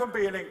 That can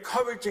be an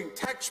encouraging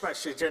text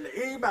message, an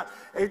email.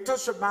 It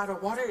doesn't matter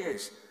what it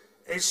is.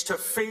 It's to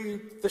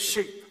feed the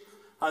sheep.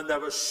 And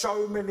there are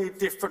so many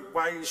different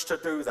ways to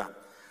do that.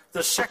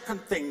 The second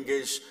thing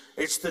is,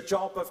 it's the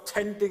job of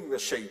tending the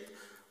sheep,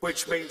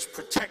 which means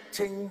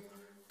protecting,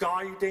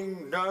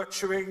 guiding,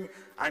 nurturing,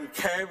 and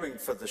caring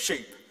for the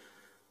sheep.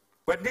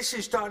 when this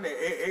is done,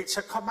 it's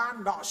a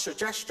command, not a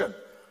suggestion.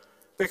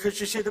 Because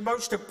you see, the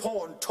most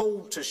important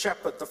tool to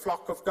shepherd the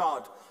flock of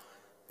God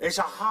is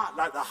a heart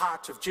like the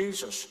heart of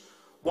Jesus.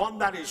 One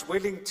that is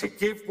willing to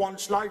give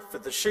one's life for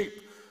the sheep.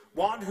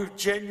 One who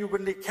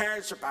genuinely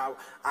cares about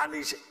and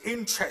is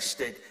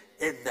interested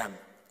in them.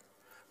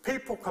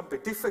 People can be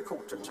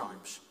difficult at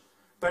times,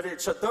 but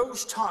it's at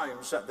those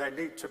times that they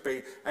need to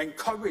be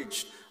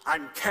encouraged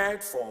and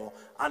cared for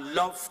and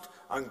loved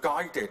and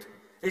guided.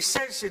 It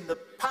says in the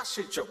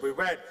passage that we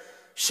read,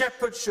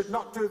 shepherds should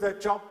not do their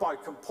job by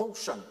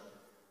compulsion.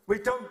 We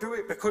don't do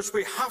it because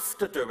we have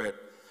to do it,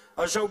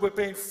 as though we're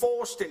being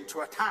forced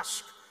into a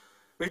task.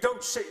 We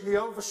don't sit in the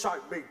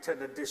oversight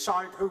meeting and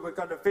decide who we're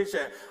going to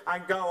visit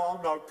and go, oh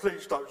no,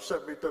 please don't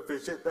send me to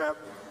visit them.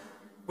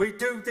 We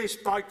do this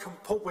by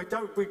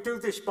compulsion. We do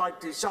this by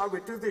desire. We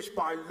do this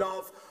by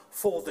love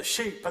for the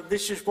sheep. And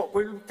this is what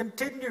we'll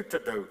continue to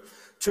do,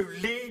 to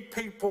lead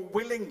people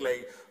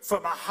willingly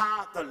from a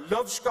heart that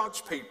loves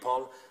God's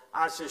people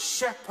as a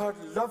shepherd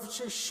loves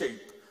his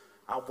sheep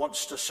and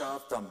wants to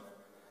serve them.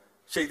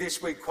 See,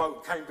 this week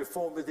quote came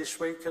before me this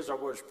week as I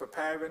was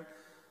preparing,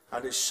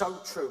 and it's so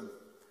true.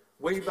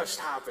 We must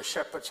have a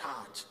shepherd's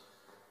heart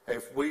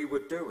if we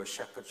would do a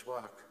shepherd's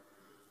work.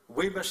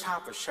 We must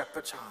have a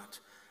shepherd's heart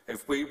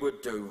if we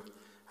would do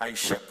a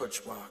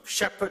shepherd's work.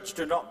 Shepherds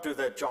do not do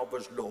their job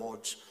as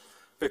lords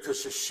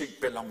because the sheep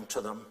belong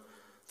to them.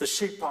 The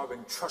sheep are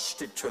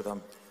entrusted to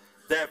them.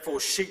 Therefore,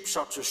 sheep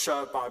are to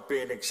serve by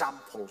being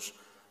examples,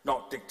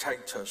 not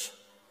dictators.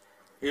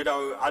 You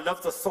know, I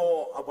love the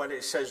thought when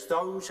it says,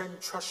 those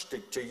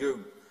entrusted to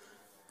you,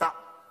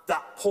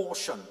 that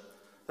portion,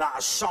 that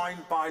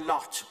assigned by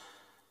lot.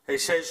 It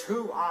says,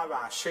 who are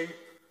our sheep?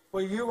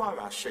 Well, you are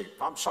our sheep.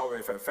 I'm sorry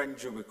if it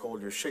offends you, we call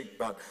you sheep,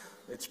 but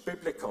it's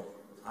biblical.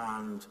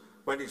 And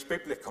when it's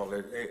biblical,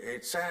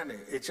 it's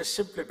just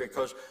simply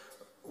because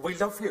we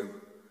love you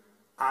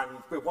and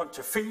we want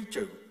to feed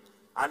you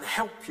and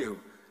help you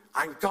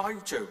and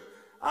guide you.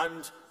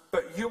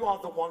 But you are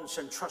the ones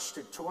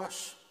entrusted to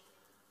us.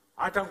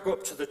 I don't go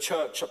up to the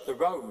church up the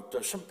road.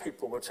 Some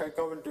people would say,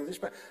 go and do this,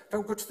 but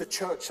don't go to the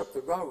church up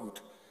the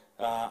road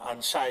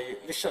and say,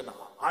 listen,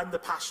 I'm the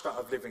pastor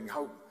of Living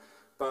Hope,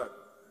 but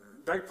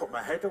they put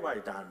my head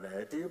away down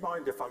there. Do you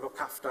mind if I look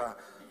after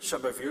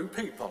some of you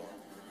people?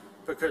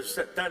 Because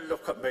they'll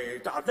look at me.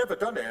 I've never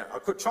done it. I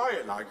could try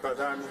it, but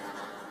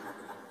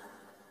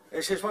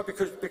it says, well,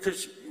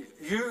 because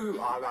you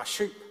are our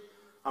sheep.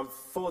 And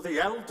for the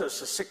elders,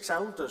 the 6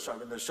 elders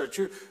are in the church,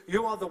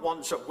 you are the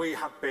ones that we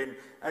have been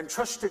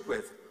entrusted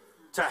with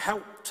to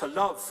help, to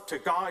love, to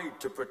guide,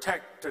 to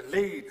protect, to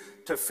lead,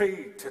 to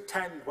feed, to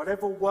tend,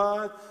 whatever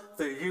word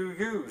that you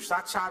use.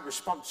 That's our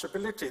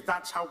responsibility.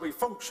 That's how we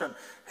function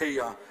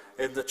here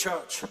in the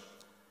church.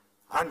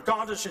 And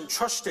God has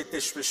entrusted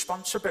this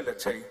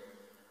responsibility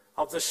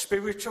of the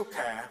spiritual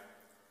care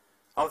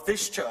of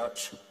this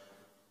church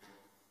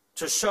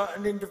to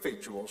certain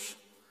individuals,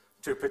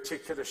 to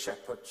particular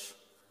shepherds.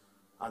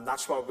 And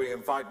that's why we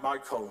invite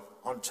Michael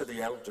onto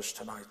the elders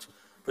tonight.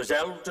 Because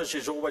elders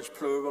is always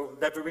plural,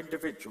 never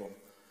individual.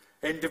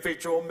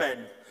 Individual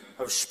men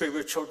of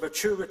spiritual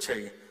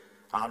maturity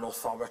and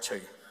authority.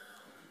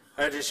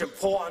 It is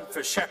important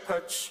for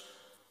shepherds,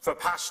 for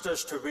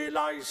pastors to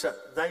realise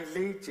that they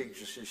lead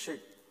Jesus'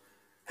 sheep.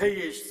 He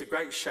is the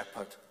great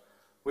shepherd.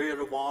 We are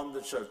the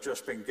ones that have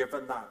just been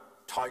given that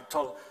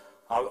title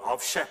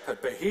of shepherd,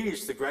 but he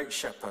is the great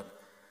shepherd.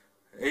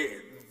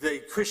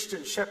 The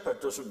Christian shepherd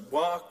doesn't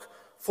work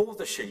for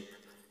the sheep,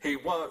 he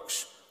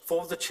works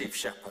for the chief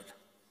shepherd.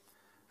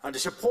 And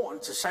it's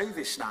important to say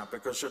this now,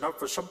 because I know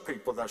for some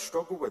people they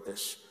struggle with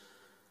this.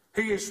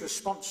 He is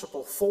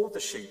responsible for the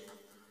sheep,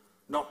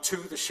 not to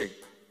the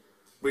sheep.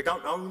 We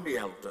don't own the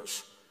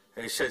elders.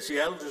 He says the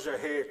elders are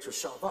here to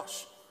serve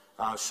us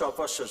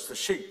as the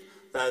sheep.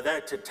 They're there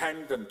to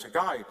tend and to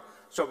guide.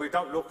 So we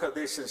don't look at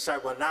this and say,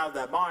 well, now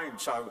they're mine,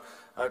 so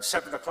at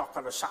 7 o'clock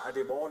on a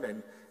Saturday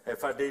morning,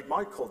 if I need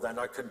Michael, then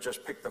I can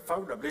just pick the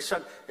phone up.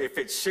 Listen, if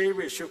it's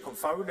serious, you can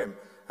phone him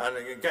and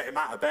you can get him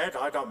out of bed,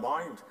 I don't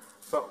mind.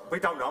 But we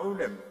don't own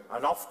him.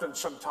 And often,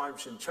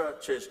 sometimes in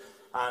churches,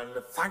 and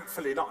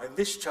thankfully not in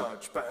this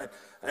church, but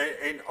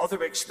in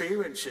other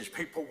experiences,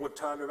 people would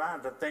turn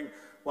around and think,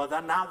 well,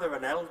 then now they're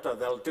an elder,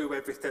 they'll do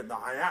everything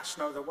that I ask.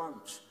 No, they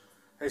won't.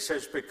 It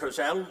says because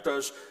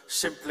elders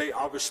simply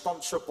are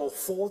responsible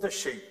for the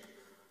sheep,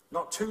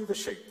 not to the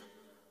sheep.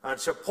 And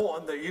it's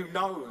important that you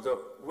know that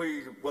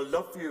we will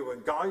love you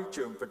and guide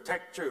you and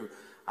protect you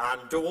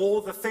and do all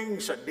the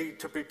things that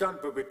need to be done,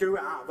 but we do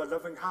it out of a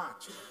loving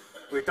heart.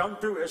 We don't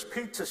do it, as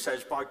Peter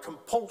says, by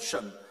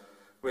compulsion,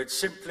 which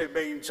simply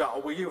means that, oh,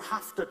 well, you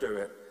have to do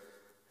it.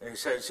 He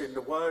says in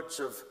the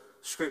words of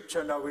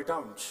Scripture, no, we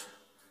don't.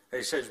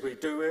 He says we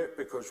do it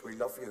because we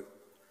love you.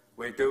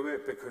 We do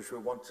it because we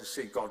want to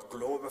see God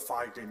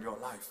glorified in your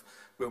life.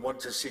 We want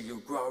to see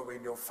you grow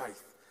in your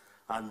faith.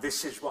 And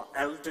this is what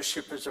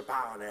eldership is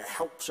about. It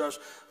helps us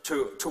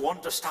to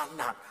understand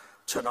that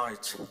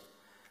tonight.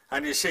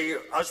 And you see,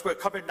 as we're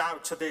coming now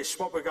to this,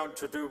 what we're going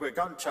to do, we're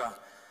going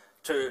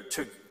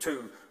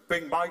to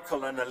bring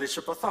Michael and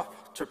Elizabeth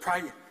up to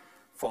pray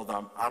for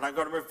them. And I'm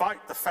going to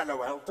invite the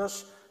fellow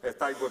elders, if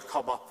they would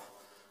come up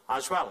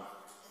as well.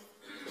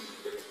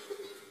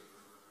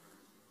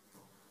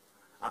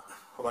 I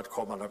would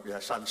come on up,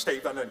 yes, and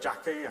Stephen and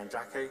Jackie.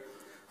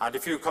 And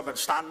if you come and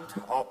stand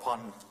up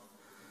on...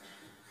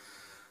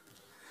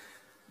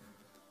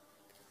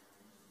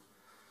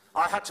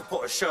 I had to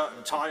put a shirt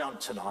and tie on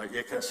tonight,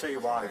 you can see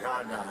why.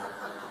 And,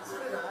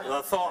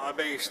 the thought of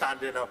me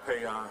standing up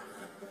here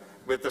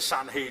with the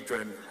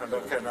Sanhedrin and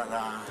looking at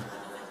that.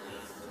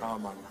 Oh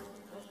man.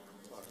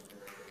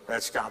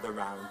 Let's gather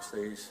round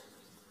these.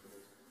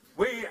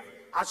 We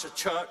as a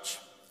church,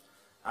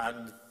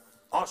 and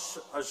us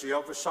as the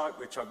oversight,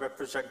 which are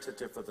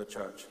representative of the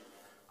church,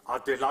 are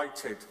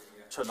delighted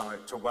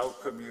tonight to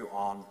welcome you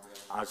on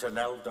as an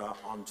elder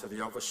onto the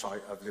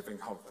oversight of Living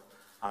Hope.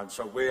 And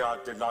so we are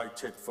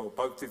delighted for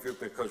both of you,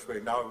 because we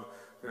know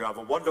you have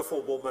a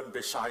wonderful woman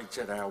beside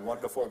you there, a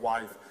wonderful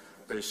wife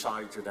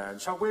beside you there. And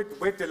so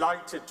we're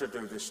delighted to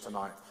do this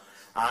tonight.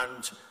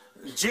 And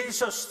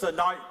Jesus, the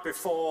night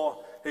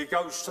before he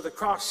goes to the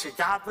cross, he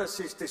gathers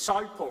his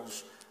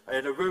disciples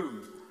in a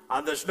room,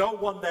 and there's no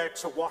one there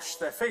to wash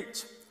their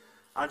feet.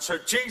 And so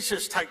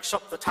Jesus takes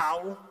up the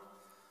towel,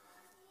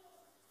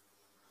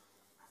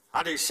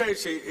 and he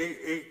says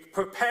he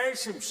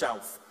prepares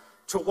himself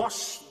to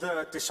wash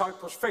the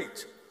disciples'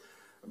 feet.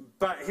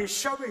 But he's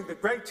showing the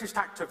greatest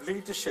act of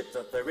leadership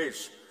that there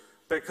is,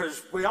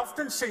 because we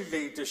often see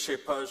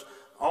leadership as,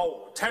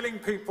 oh, telling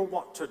people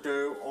what to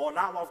do, or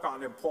now I've got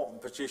an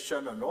important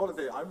position and all of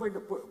this. And we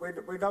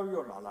know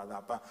you're not like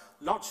that, but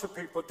lots of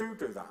people do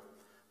that.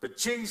 But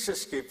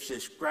Jesus gives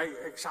this great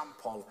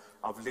example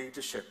of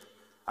leadership,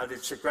 and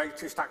it's the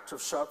greatest act of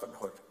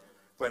servanthood,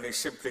 when he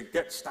simply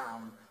gets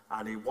down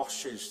and he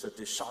washes the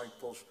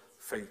disciples'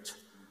 feet.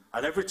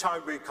 And every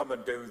time we come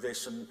and do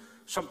this, and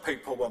some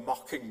people were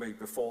mocking me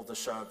before the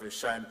service,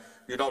 saying,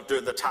 "You're not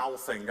doing the towel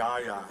thing, are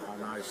you?"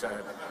 And I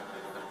said,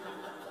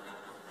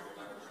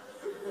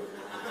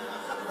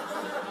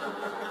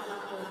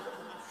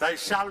 "They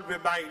shall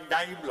remain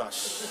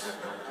nameless.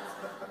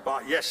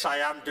 But yes, I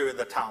am doing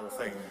the towel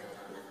thing."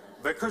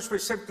 Because we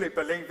simply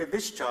believe in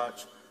this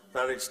church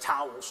that it's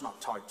towels, not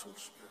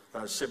titles.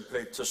 That's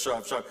simply to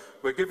serve. So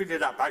we're giving you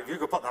that back. You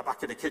can put that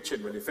back in the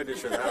kitchen when you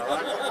finish with that, all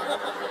right?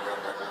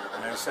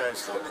 And it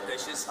says,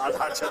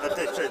 I'll answer the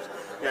dishes.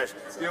 Yes,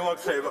 you won't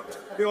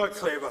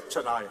clear up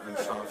tonight and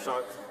stuff.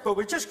 So, but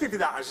we just give you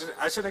that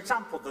as an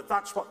example, that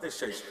that's what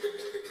this is.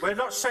 We're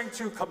not saying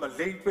to you, come and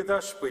lead with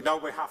us. We know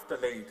we have to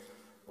lead.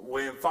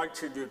 We're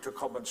inviting you to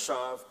come and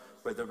serve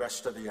with the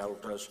rest of the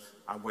elders,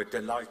 and we're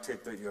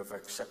delighted that you have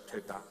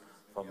accepted that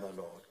from the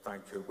Lord.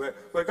 Thank you.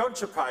 We're going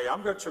to pray.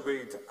 I'm going to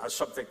read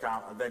something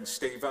out, and then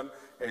Stephen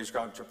is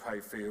going to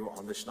pray for you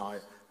on this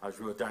night as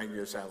we ordain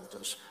you as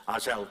elders,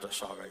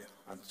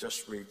 and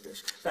just read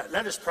this.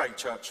 Let us pray,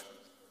 church.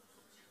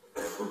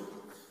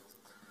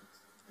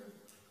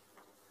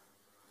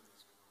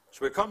 So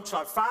we come to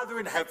our Father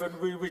in heaven.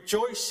 We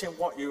rejoice in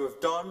what you have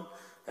done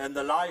in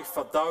the life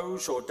of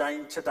those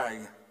ordained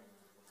today.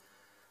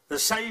 The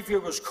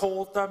Saviour has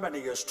called them, and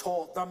he has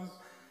taught them,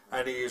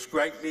 and he has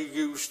greatly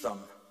used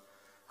them.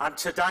 And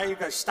today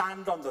they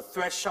stand on the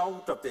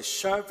threshold of this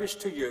service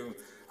to you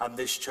and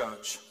this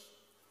church.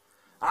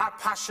 Our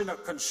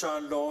passionate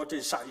concern, Lord,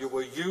 is that you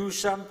will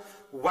use them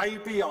way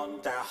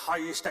beyond their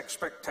highest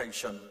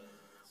expectation.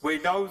 We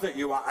know that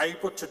you are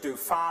able to do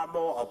far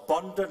more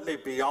abundantly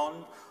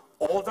beyond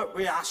all that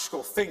we ask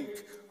or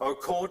think,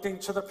 according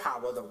to the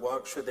power that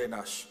works within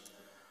us.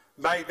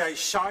 May they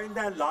shine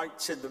their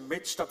lights in the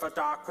midst of a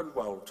darkened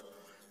world.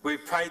 We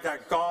pray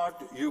that, God,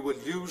 you will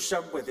use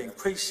them with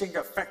increasing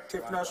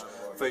effectiveness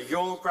for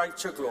your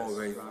greater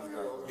glory.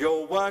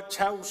 Your word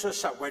tells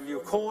us that when you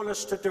call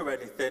us to do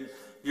anything,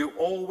 you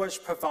always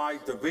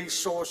provide the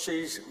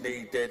resources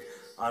needed,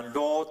 and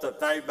Lord, that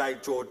they may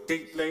draw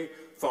deeply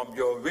from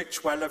your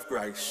rich well of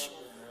grace.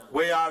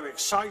 We are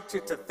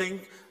excited to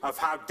think of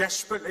how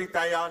desperately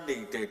they are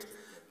needed.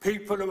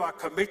 People who are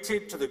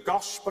committed to the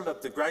gospel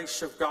of the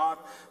grace of God,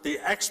 the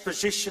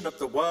exposition of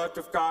the word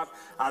of God,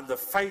 and the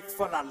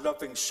faithful and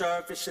loving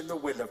service in the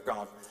will of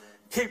God.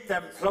 Keep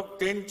them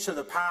plugged into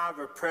the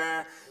power of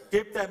prayer.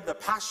 Give them the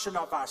passion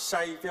of our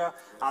Saviour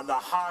and the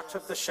heart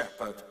of the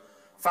shepherd.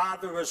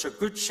 Father, as a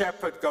good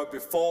shepherd, go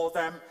before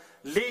them.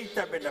 Lead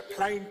them in a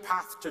plain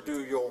path to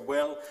do your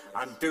will,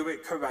 and do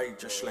it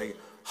courageously.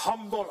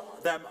 Humble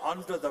them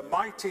under the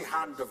mighty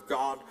hand of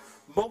God.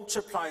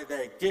 Multiply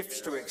their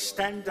gifts to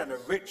extend and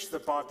enrich the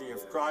body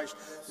of Christ.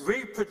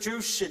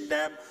 Reproduce in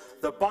them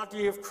the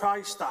body of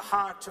Christ, the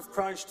heart of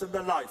Christ, and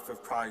the life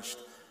of Christ.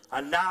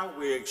 And now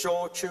we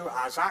exhort you,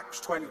 as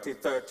Acts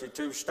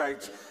 20:32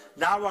 states,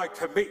 now I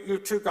commit you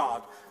to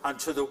God and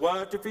to the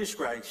word of his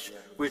grace,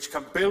 which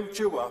can build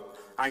you up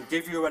and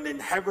give you an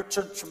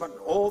inheritance among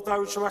all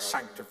those who are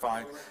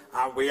sanctified.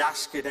 And we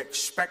ask it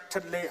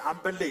expectantly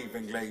and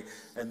believingly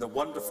in the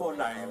wonderful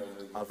name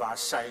of our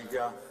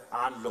Saviour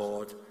and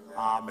Lord.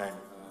 Amen.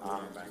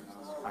 Amen.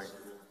 Thank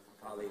you.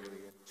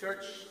 Hallelujah.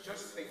 Church,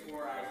 just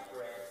before I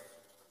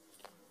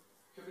pray,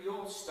 could we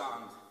all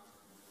stand?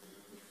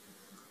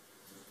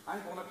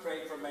 I'm going to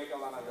pray for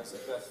Michael and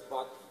Elizabeth,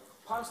 but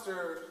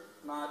Pastor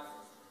Matt,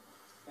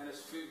 in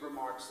his few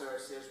remarks there,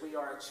 says we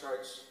are a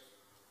church,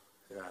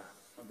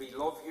 and we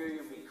love you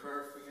and we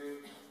care for you,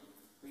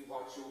 we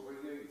watch over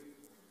you,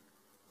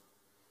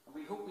 and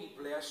we hope we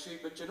bless you.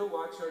 But you know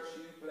what, church?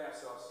 You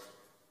bless us.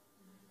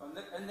 And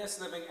in this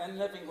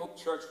Living Hope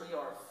Church, we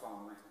are a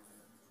family.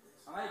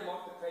 And I'd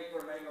love to pray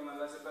for Michael and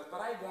Elizabeth,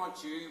 but I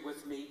want you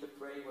with me to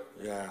pray with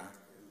me. Yeah.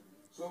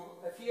 So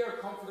if you are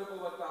comfortable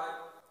with that,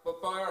 we'll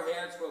bow our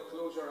heads, we'll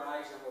close our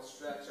eyes, and we'll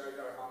stretch out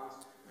our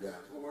hands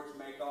towards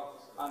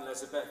Michael and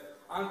Elizabeth.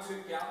 And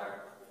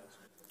together,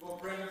 we'll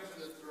bring them to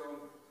the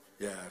throne.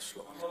 Yes,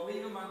 Lord. And we'll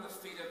leave them at the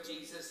feet of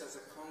Jesus as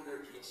a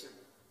congregation.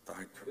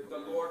 Thank you. That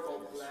the Lord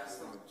will bless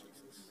them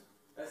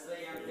as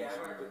they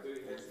endeavour to do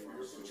His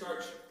work. So,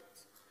 church,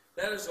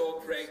 let us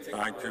all pray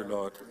together. Thank you,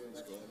 Lord.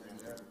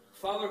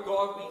 Father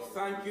God, we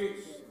thank you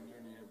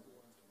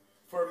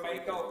for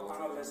Michael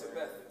and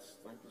Elizabeth.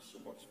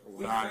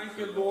 We thank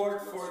you,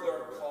 Lord, for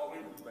their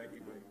calling.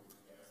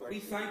 We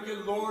thank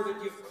you, Lord,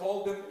 that you've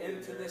called them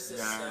into this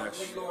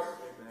assembly, Lord,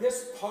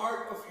 this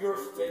part of your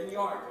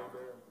vineyard.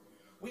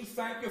 We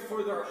thank you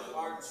for their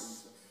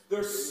hearts,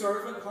 their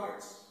servant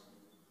hearts.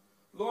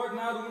 Lord,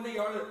 not only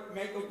are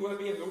Michael going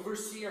to be an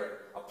overseer,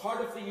 a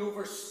part of the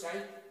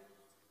oversight,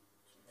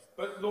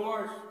 but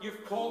Lord,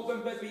 you've called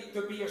them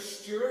to be a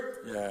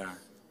steward. Yeah.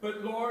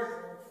 But Lord,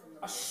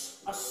 a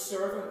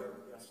servant.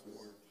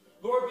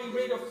 Lord, we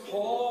read of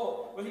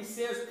Paul when he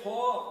says,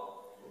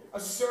 Paul, a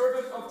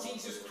servant of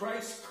Jesus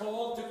Christ,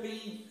 called to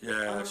be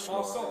an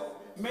apostle. Lord.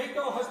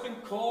 Michael has been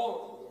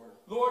called,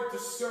 Lord, to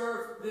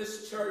serve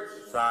this church.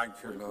 Thank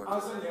you, Lord.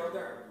 As an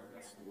elder.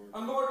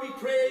 And Lord, we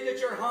pray that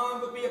your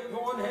hand will be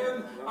upon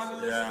him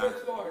and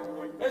Elizabeth,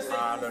 Lord, as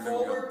they move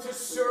forward to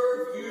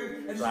serve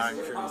you in this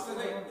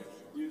capacity.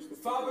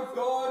 Father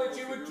God, that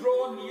you would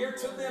draw near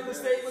to them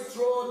as they would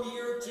draw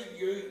near to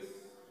you.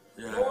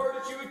 Yeah. Lord,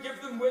 that you would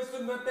give them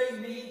wisdom that they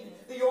need,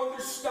 the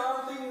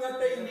understanding that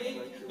they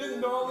need, the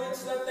knowledge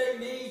that they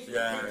need to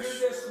do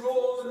this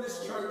role in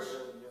this church.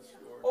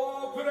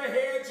 Oh, put a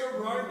hedge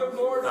around them,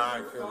 Lord,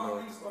 and their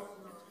families, Lord.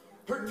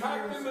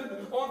 Protect them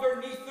and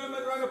underneath them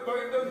and round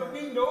about them, that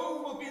we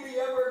know will be the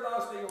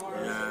everlasting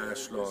arms.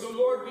 Yes, Lord. So,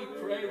 Lord, we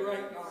pray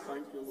right now.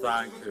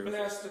 Thank you.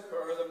 Bless the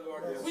pair of them,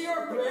 Lord. Yes. We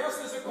are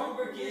blessed as a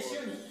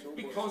congregation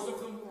because of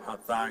them.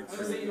 Thank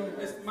you.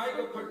 As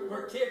Michael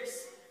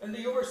partakes in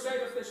the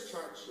oversight of this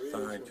church.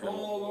 Thank you.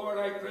 Oh, Lord,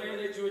 I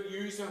pray that you would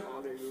use him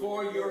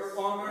for your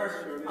honour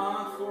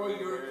and for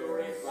your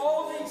glory.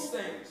 All these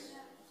things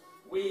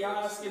we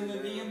ask in the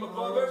name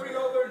above every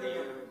other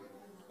name.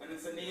 And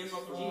in the name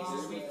of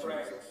Jesus we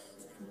pray.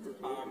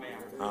 Amen.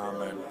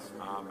 Amen.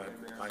 Amen.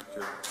 Thank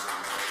you.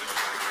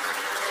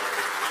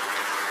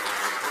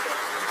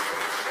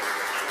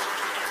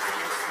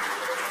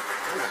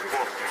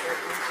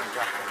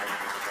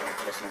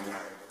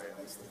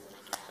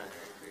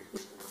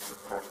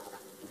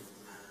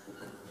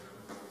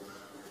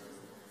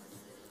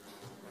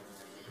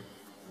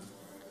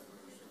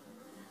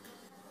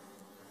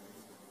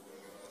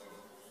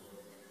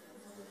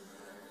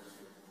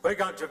 We're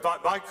going to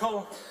invite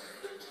Michael,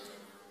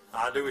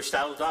 our newest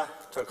elder,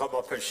 to come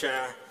up and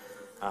share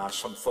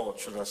some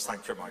thoughts with us.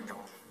 Thank you,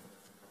 Michael.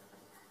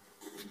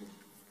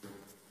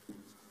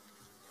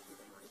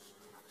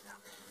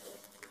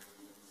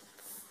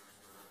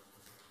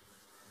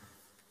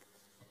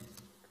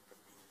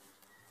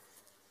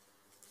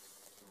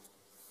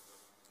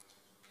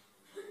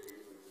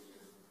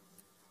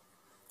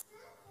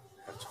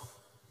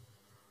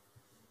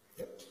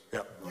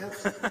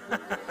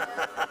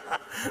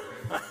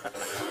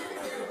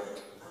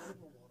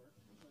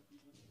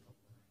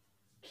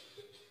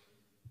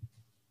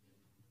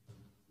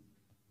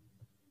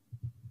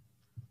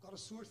 Got a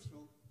sore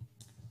throat.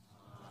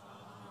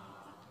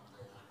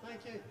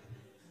 Thank you.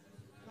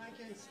 Thank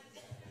you.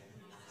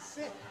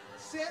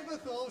 Say it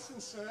with all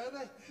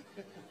sincerity.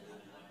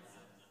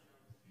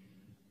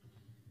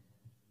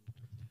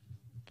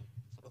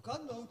 I've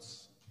got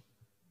notes,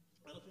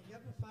 and if you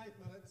give me 5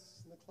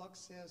 minutes, and the clock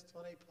says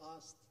 20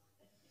 past,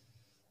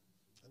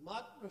 and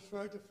Matt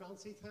referred to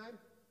Francie time,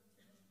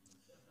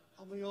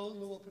 and we all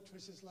know what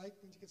Patricia's like.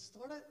 When you get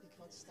started, you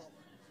can't stop.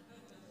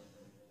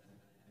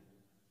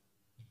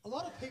 A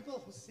lot of people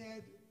have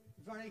said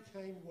very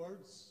kind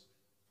words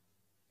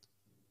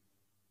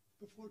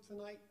before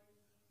tonight.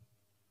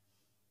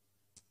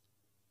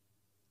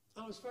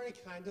 And I was very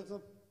kind of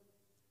them.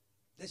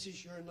 This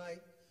is your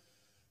night,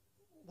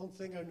 one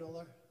thing or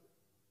another.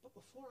 But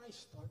before I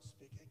start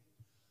speaking,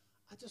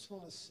 I just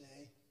want to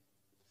say,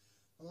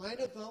 the line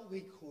of that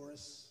wee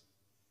chorus,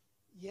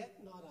 yet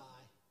not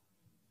I,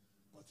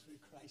 but through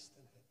Christ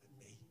in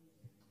me.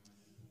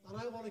 And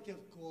I want to give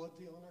God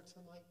the honour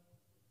tonight.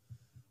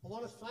 I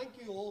want to thank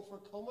you all for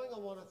coming. I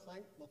want to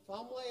thank my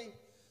family,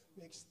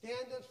 my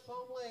extended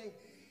family,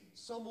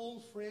 some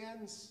old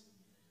friends,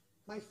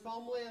 my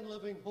family in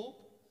Living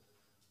Hope,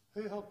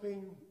 who have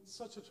been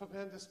such a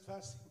tremendous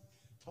blessing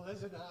to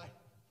Liz and I.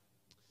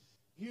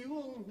 You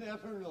will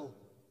never know,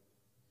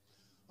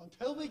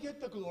 until we get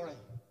the glory,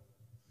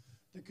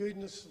 the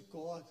goodness of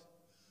God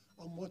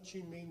and what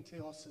you mean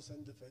to us as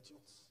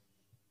individuals.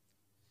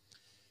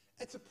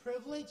 It's a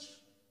privilege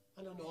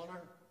and an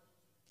honour.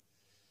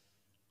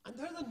 And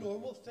they're the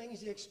normal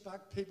things you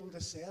expect people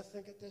to say, I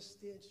think, at this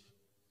stage.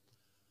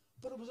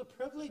 But it was a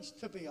privilege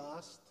to be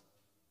asked.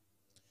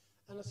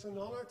 And it's an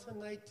honour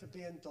tonight to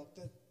be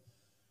inducted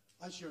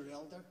as your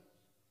elder.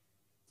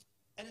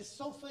 It is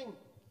something,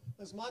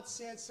 as Matt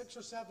said 6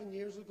 or 7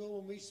 years ago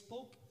when we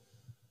spoke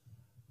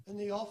in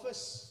the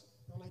office,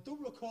 and I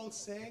don't recall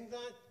saying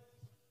that,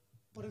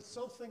 but it's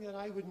something that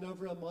I would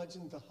never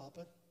imagine to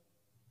happen.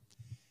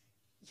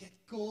 Yet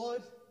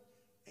God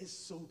is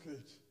so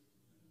good.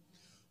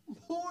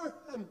 More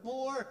and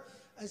more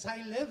as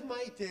I live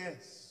my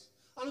days,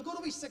 and I'm going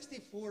to be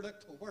 64 in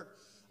October,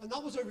 and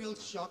that was a real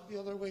shock the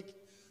other week,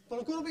 but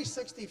I'm going to be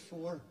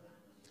 64.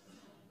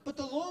 But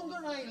the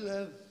longer I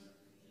live,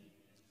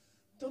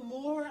 the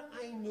more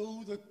I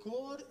know that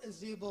God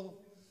is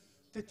able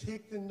to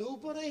take the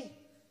nobody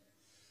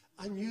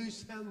and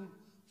use him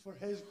for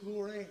his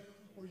glory,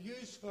 or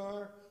use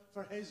her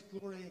for his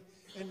glory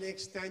in the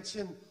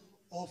extension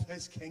of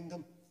his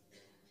kingdom.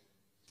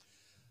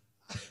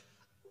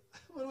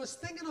 When I was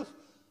thinking of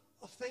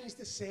things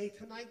to say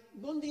tonight,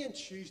 Monday and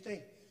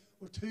Tuesday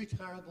were 2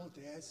 terrible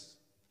days.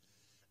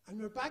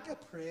 And Rebecca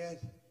prayed.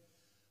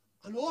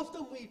 And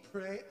often we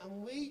pray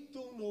and we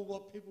don't know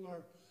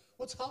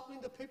what's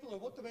happening to people or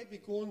what they might be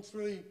going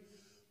through.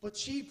 But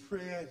she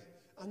prayed,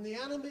 and the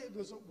enemy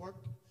was at work.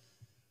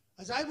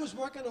 As I was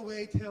working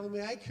away telling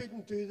me I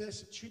couldn't do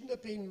this, it shouldn't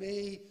have been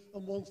me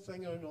on one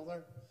thing or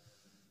another.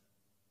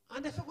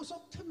 And if it was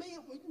up to me,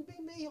 it wouldn't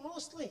be me,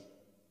 honestly.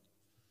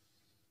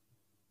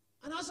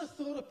 And as I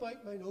thought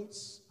about my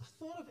notes, I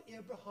thought of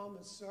Abraham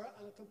and Sarah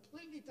in a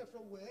completely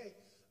different way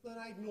than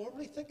I'd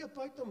normally think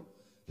about them.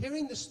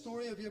 Hearing the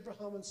story of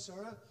Abraham and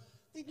Sarah,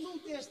 they'd no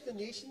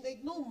destination,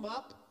 they'd no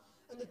map,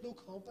 and they'd no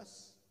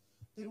compass.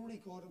 They'd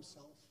only God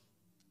himself.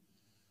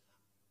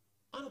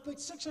 And about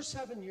 6 or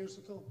 7 years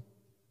ago,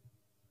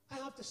 I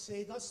have to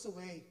say that's the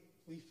way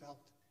we felt.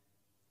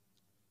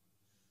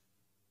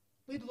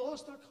 We'd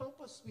lost our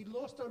compass, we'd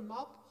lost our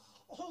map.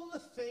 All the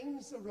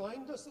things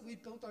around us that we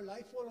built our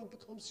life on and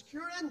become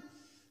secure in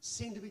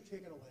seemed to be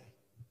taken away.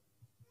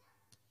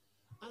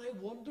 And I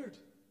wondered,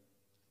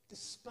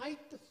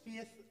 despite the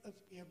faith of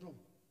Abram,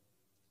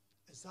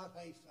 is that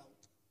how he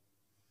felt?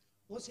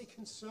 Was he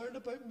concerned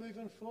about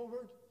moving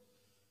forward?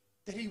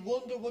 Did he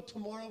wonder what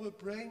tomorrow would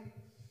bring?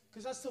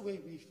 Because that's the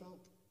way we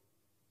felt.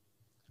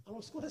 And I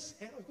was going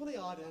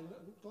to add in,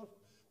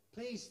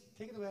 please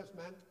take it away as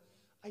meant.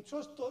 I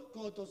trust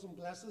God doesn't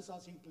bless us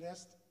as he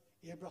blessed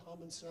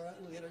Abraham and Sarah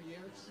in later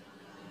years.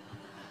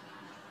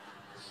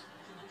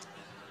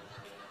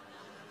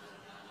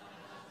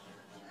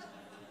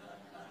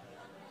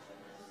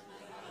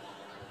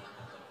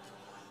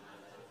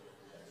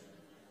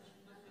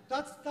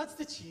 That's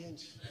the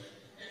change.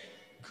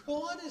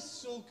 God is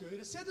so good.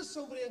 I said to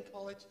somebody in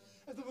college,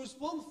 if there was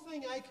one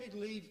thing I could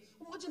leave,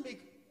 imagine me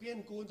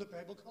going to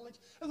Bible college.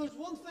 If there's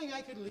one thing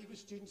I could leave with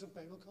students in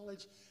Bible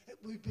college, it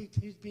would be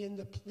to be in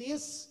the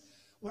place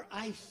where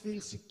I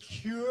feel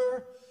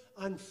secure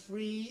and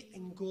free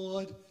in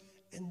God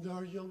in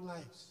their young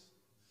lives,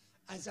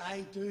 as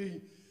I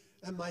do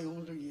in my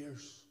older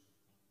years.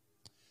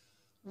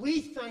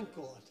 We thank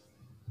God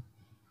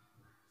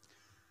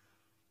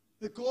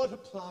that God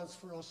had plans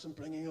for us in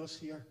bringing us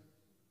here.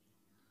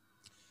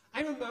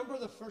 I remember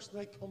the first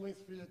night coming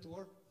through the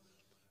door.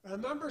 I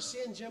remember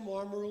seeing Jim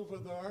Armour over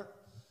there,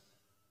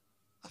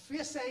 a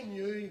face I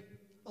knew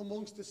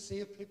amongst the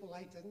sea of people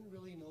I didn't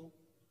really know.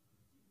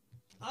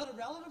 I had a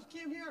relative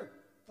came here,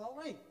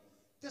 Valerie,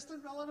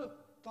 distant relative,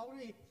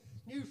 Valerie,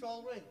 knew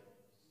Valerie.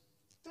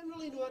 Didn't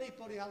really know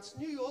anybody else,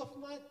 knew you off,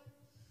 Matt,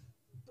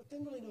 but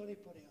didn't really know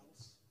anybody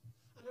else.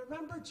 And I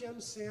remember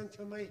Jim saying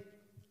to me,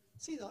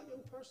 see that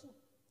young person,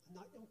 and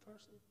that young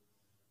person,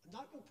 and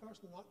that young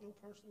person, and that young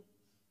person,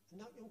 and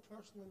that young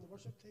person in the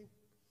worship team,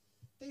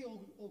 they all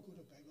go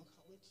to Bible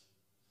college.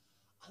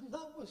 And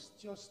that was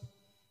just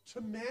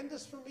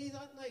tremendous for me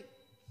that night.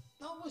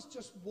 That was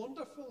just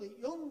wonderful.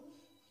 Young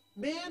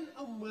men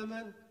and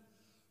women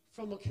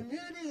from a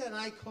community that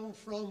I come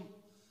from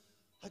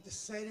had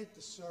decided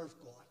to serve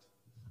God.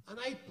 And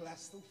I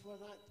bless them for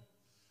that.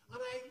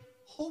 And I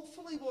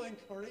hopefully will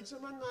encourage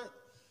them in that.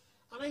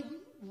 And I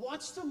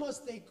watched them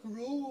as they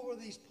grew over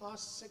these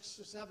past 6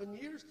 or 7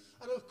 years,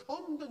 and I've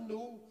come to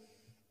know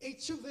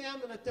each of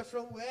them in a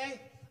different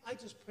way. I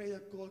just pray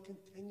that God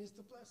continues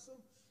to bless them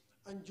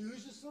and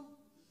uses them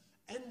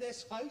in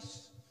this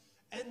house,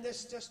 in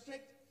this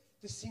district,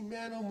 to see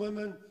men and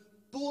women,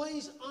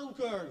 boys and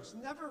girls,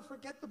 never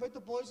forget about the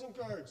boys and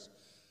girls,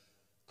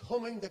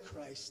 coming to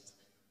Christ.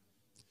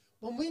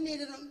 When we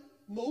needed it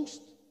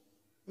most,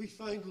 we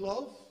found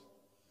love,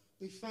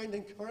 we found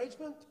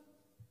encouragement.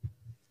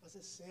 As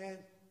I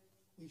said,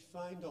 we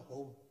found a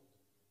home.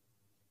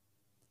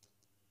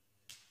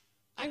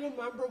 I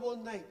remember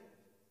one night,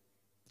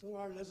 to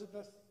our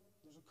Elizabeth,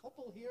 there's a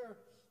couple here,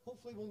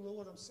 hopefully will know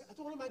what I'm saying. I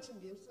don't want to mention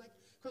names tonight,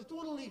 because I don't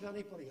want to leave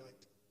anybody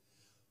out.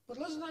 But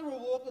Liz and I were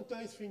walking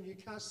down through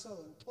Newcastle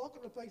and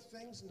talking about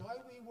things and how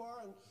we were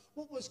and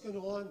what was going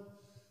on.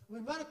 We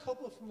met a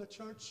couple from the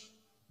church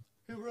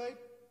who were out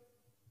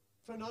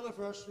for an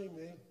anniversary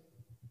meal.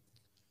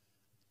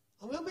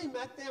 And when we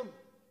met them,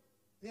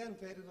 they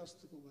invited us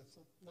to go with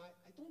them. Now,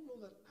 I don't know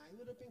that I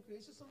would have been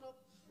gracious enough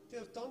to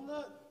have done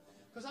that,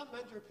 because that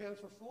meant you're paying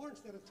for 4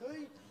 instead of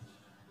 2.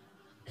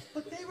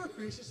 But they were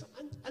gracious,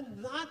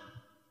 and that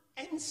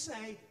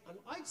inside and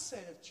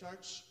outside of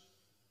church,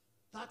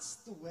 that's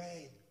the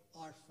way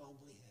our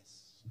family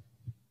is.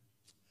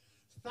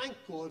 Thank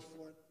God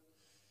for it.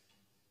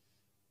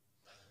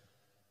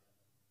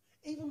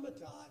 Even my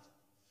dad,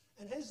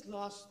 in his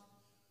last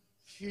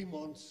few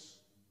months,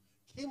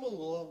 came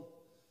along,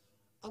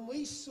 and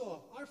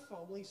our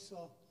family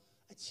saw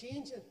a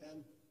change in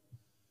him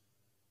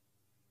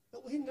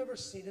that we'd never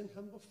seen in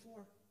him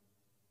before.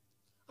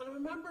 And I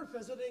remember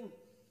visiting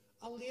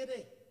a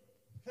lady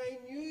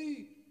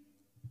who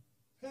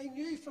I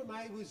knew from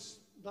I was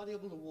not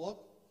able to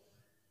walk.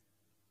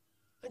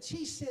 And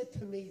she said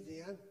to me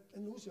then,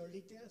 in those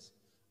early days,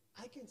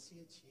 I can see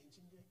a change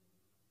in you.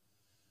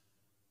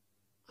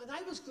 And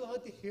I was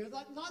glad to hear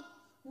that.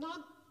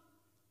 Not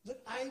that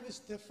I was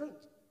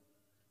different,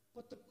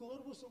 but that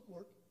God was at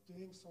work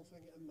doing something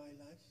in my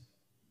life.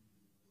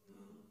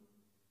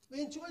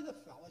 We enjoy the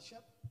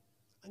fellowship,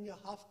 and you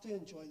have to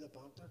enjoy the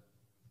banter.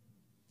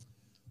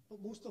 But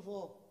most of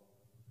all,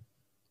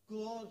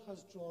 God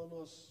has drawn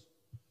us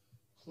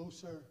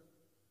closer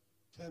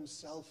to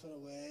himself in a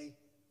way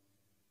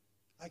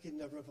I could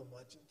never have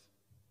imagined.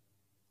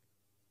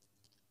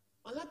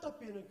 And let that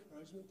be an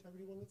encouragement to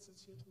everyone that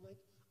sits here tonight.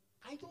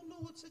 I don't know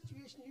what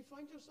situation you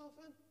find yourself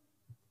in.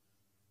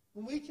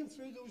 When we came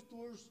through those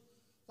doors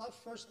that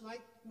first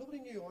night, nobody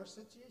knew our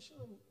situation.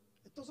 And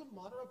it doesn't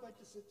matter about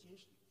the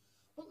situation.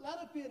 But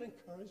let it be an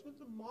encouragement.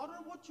 No matter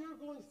what you're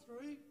going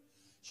through,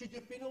 should you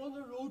have been on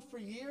the road for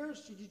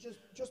years? Should you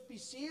just be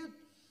saved?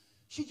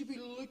 Should you be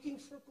looking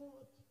for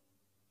God?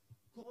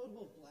 God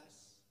will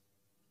bless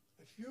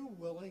if you're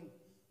willing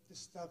to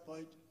step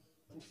out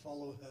and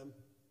follow him.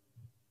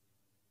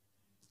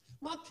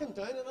 Matt came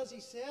down, and as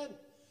he said,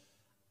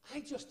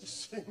 I just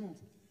assumed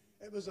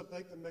it was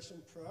about the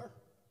mission prayer.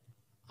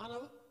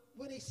 And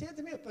when he said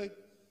to me about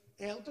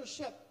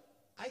eldership,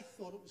 I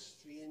thought it was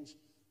strange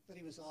that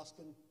he was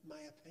asking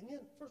my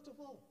opinion, first of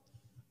all.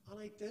 And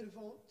I did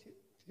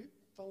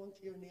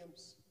volunteer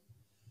names.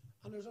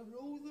 And there's a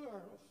row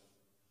there of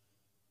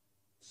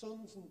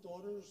sons and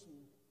daughters and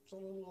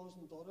son-in-laws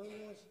and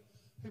daughter-in-laws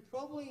who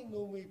probably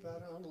know me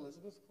better, and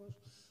Elizabeth, of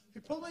course,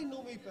 who probably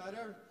know me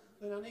better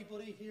than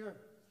anybody here.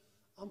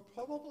 And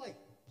possibly,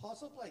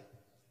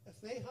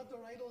 if they had to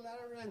write a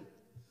letter in,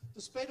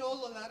 despite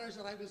all the letters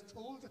that I was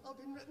told have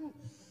been written,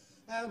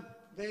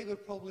 they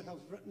would probably have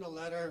written a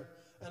letter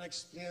and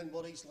explained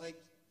what he's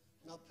like,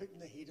 not putting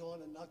the heat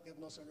on and not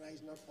giving us a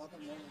rise in our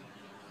pocket money.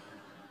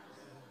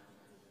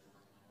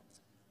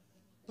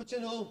 But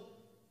you know,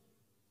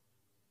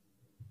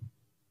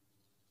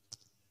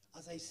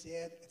 as I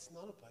said, it's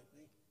not about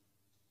me.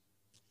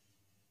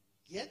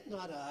 Yet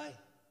not I,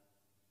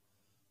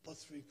 but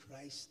through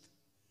Christ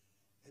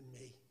in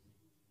me.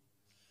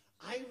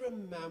 I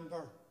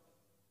remember,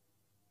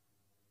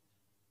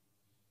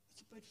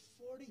 it's about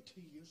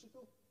 42 years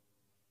ago,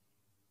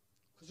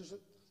 because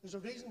there's a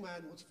reason why I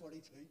know it's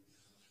 42,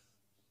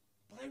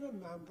 but I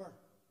remember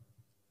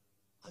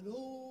an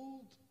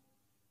old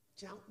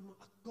gentleman,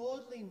 a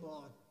godly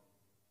man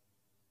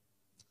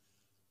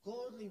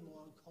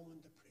coming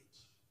to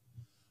preach.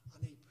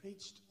 And he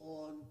preached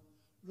on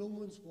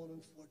Romans 1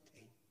 and 14.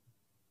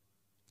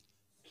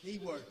 3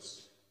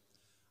 words.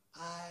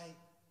 I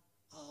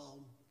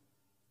am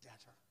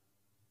debtor.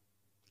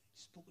 He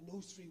spoke in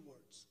those 3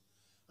 words.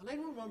 And I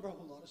don't remember a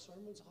whole lot of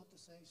sermons, I have to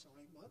say,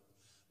 sorry, Matt.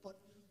 But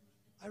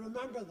I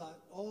remember that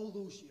all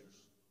those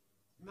years.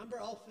 Remember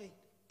Alfie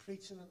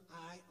preaching an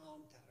I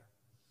am debtor.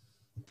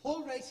 And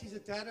Paul writes he's a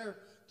debtor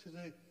to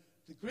the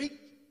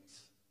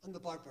Greeks and the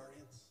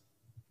barbarians.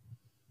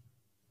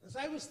 As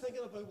I was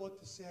thinking about what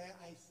to say,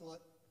 I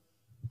thought,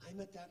 I'm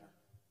a debtor.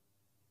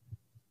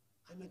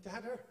 I'm a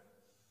debtor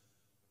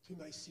to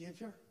my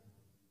Saviour.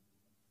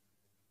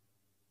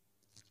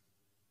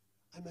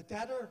 I'm a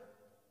debtor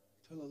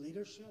to the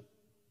leadership.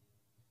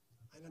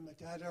 And I'm a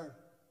debtor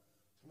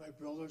to my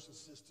brothers and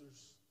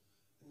sisters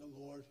in the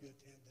Lord who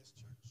attend this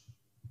church.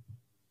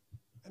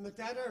 I'm a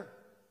debtor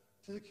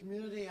to the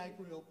community I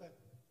grew up in.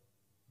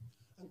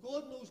 And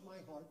God knows my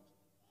heart.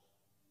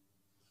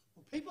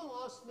 When people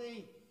ask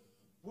me,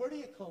 where do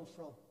you come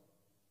from?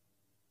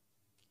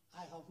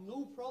 I have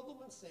no problem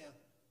in saying,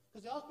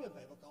 because they asked me at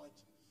Bible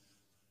college,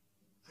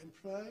 I'm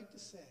proud to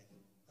say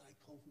that I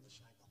come from the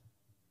Shankill.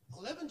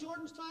 I live in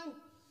Jordanstown.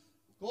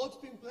 God's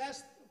been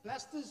blessed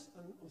us,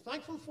 and I'm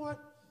thankful for it,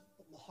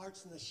 but my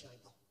heart's in the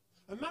Shankill.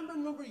 I remember a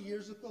number of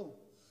years ago,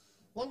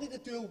 wanting to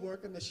do a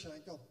work in the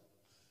Shankill,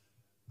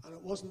 and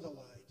it wasn't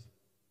allowed.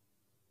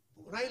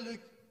 But when I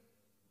look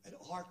at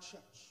our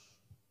church,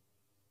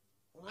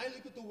 when I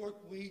look at the work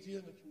we do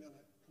in the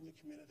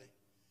community,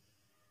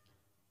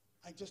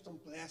 I just am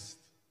blessed.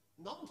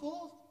 Not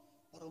involved,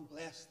 but I'm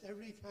blessed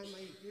every time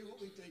I hear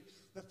what we do.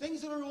 The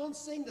things that are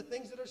unseen, the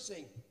things that are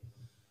seen.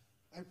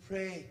 I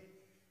pray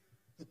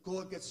that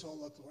God gets all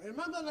the glory.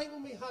 Remember the night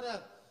when we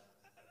had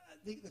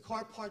the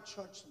car park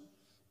church, and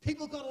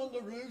people got on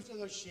the roofs of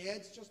their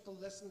sheds just to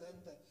listen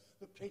in to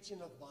the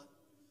preaching of man.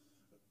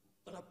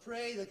 And I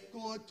pray that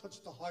God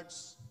touched the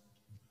hearts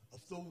of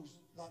those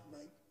that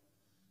night.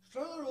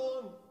 Further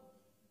on,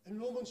 in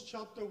Romans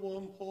chapter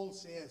 1, Paul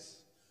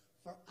says,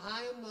 "For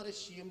I am not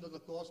ashamed of the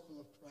gospel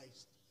of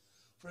Christ,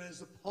 for it is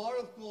the power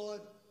of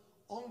God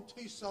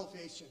unto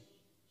salvation,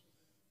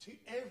 to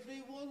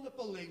everyone that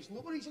believes."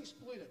 Nobody's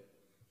excluded.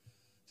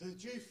 To the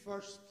Jew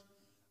first,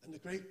 and the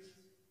Greek.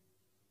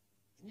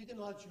 And you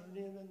can add your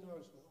name in there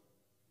as well.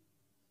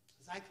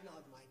 Because I can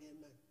add my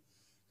name in.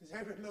 Because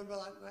I remember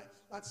that night,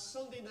 that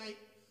Sunday night,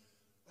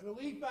 in a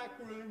wee back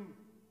room,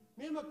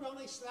 me and my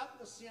granny slept in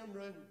the same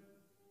room.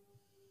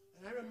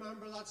 And I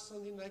remember that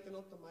Sunday night going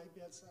up to my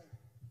bedside.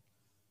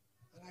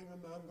 And I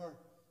remember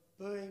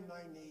bowing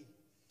my knee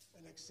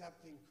and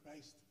accepting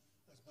Christ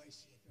as my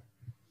Saviour.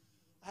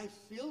 I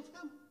failed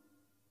him.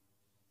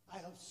 I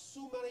have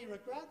so many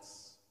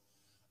regrets.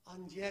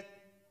 And yet,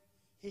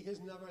 he has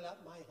never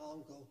let my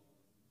hand go.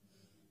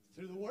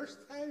 Through the worst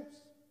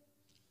times,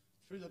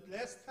 through the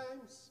blessed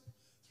times,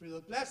 through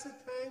the blessed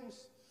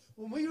times,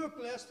 when we were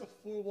blessed with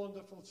 4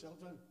 wonderful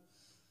children,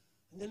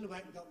 and then we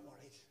went and got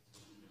married.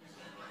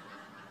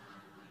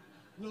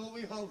 No,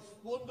 we have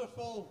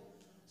wonderful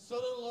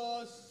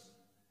son-in-laws,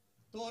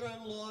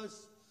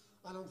 daughter-in-laws,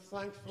 and I'm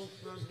thankful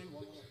for every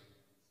one of them.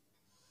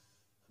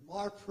 And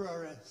our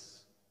prayer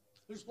is,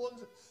 there's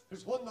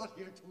one not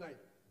here tonight,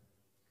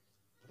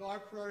 but our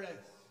prayer is,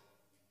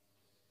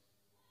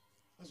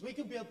 as we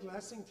can be a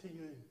blessing to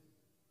you,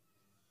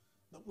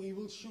 that we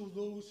will show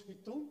those who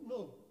don't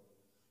know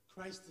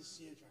Christ the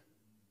Saviour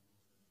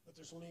that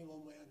there's only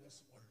one way in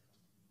this world.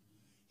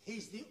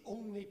 He's the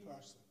only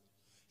person.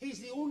 He's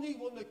the only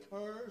one that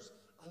cares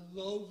and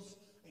loves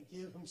and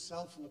gave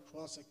himself on the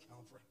cross at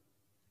Calvary.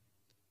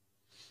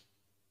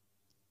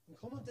 I'm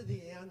coming to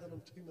the end and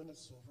I'm 2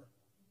 minutes over.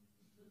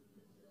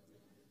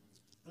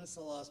 And it's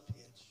the last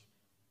page.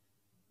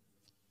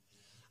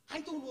 I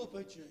don't know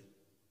about you,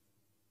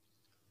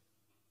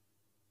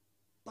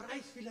 but I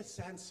feel a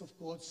sense of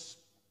God's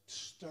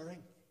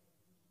stirring.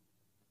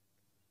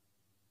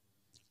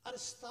 At a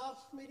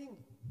staff meeting,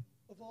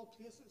 of all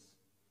places,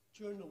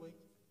 during the week,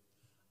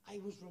 I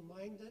was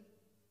reminded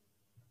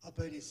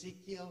about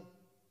Ezekiel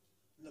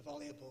in the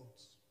Valley of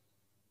Bones.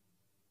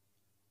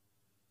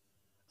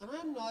 And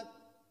I'm not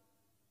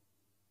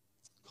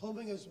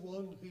coming as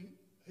one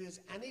who is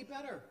any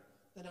better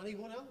than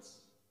anyone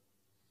else.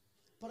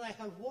 But I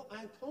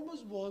come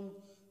as one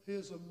who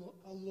has a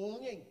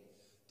longing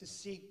to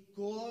see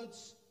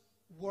God's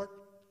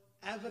work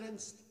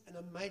evidenced in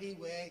a mighty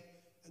way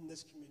in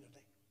this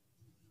community.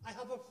 I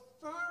have a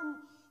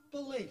firm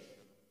belief.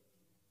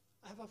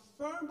 And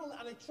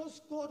I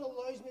trust God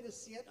allows me to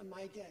see it in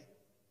my day.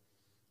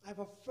 I have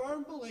a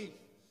firm belief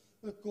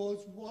that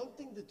God's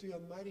wanting to do a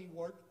mighty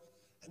work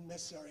in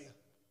this area.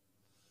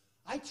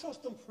 I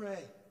trust and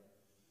pray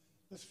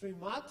that through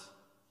Matt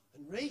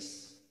and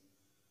Reese,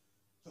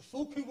 the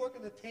folk who work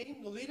in the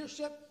team, the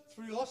leadership,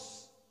 through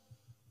us,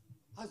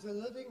 as the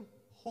Living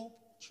Hope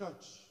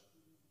Church,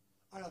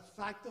 are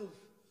effective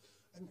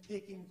in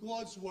taking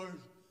God's word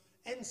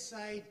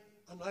inside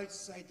and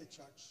outside the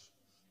church.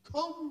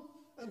 Come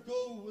and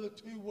go were the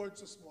 2 words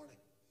this morning.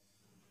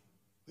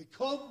 We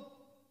come,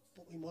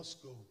 but we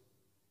must go.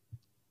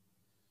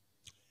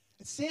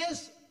 It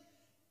says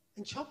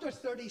in chapter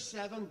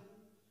 37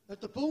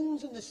 that the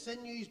bones and the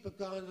sinews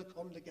began to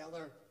come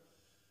together,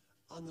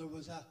 and there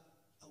was a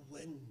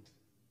wind,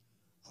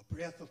 a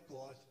breath of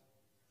God.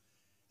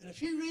 And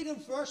if you read in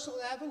verse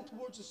 11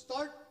 towards the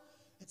start,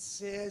 it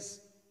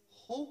says,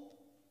 hope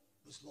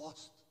was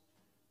lost.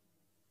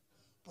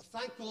 But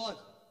thank God,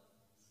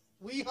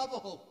 we have a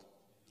hope.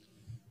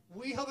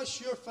 We have a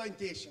sure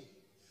foundation.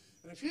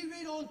 And if you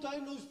read on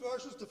down those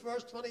verses to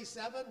verse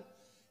 27,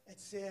 it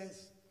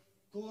says,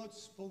 God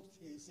spoke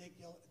to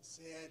Ezekiel and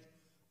said,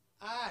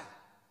 I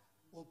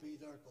will be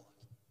their God.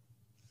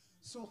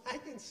 So I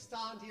can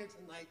stand here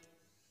tonight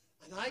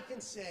and I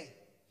can say,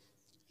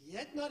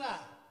 yet not I,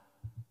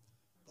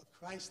 but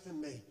Christ in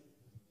me.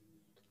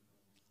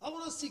 I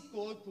want to see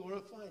God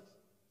glorified.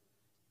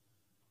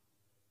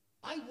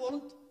 I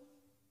want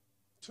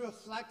to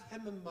reflect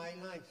him in my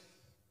life.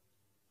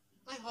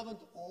 I haven't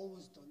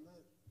always done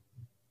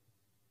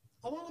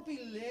that. I want to be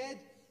led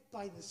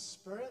by the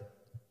Spirit,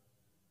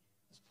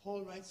 as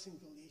Paul writes in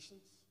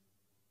Galatians.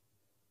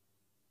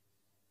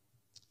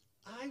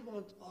 I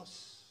want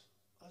us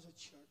as a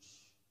church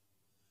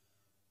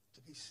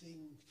to be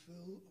seen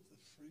full of the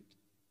fruit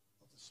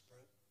of the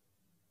Spirit.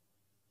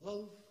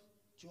 Love,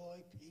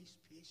 joy, peace,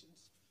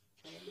 patience,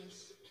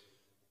 kindness,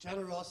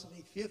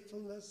 generosity,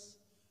 faithfulness,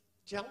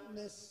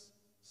 gentleness,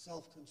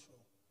 self-control.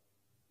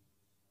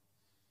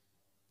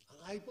 And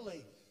I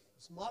believe,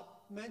 as Mark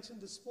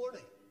mentioned this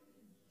morning,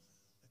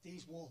 that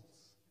these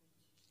walls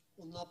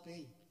will not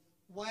be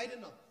wide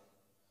enough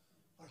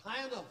or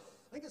high enough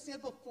I think I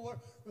said before,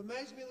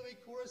 reminds me of the wee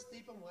chorus,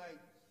 deep and wide.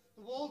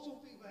 The walls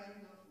won't be wide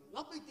enough, will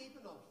not be deep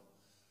enough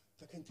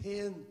to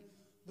contain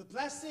the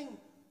blessing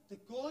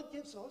that God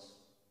gives us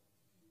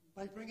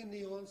by bringing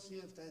the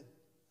unsaved in,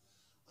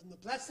 and the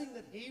blessing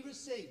that he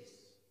receives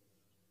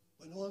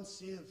when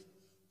unsaved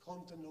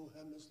come to know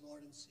him as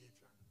Lord and Saviour.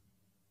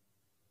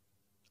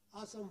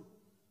 As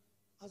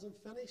I'm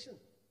finishing,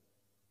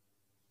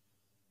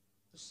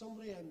 there's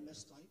somebody I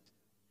missed out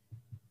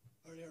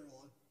earlier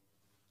on.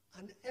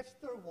 And if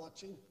they're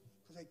watching,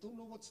 because I don't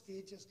know what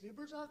stage this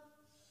labour's at,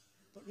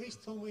 but Reese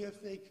told me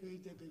if they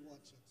could, they'd be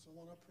watching. So I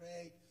want to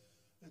pray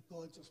that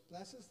God just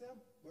blesses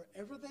them,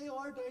 wherever they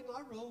are down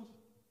that road,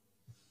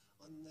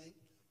 and that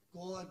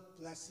God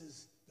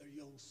blesses their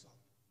young son.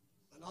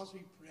 And as we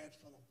prayed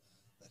for them,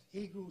 that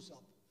he grows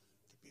up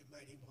to be a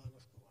mighty man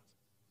of God.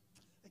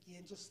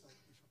 Again, just thank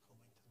you for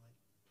coming tonight.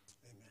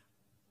 Amen.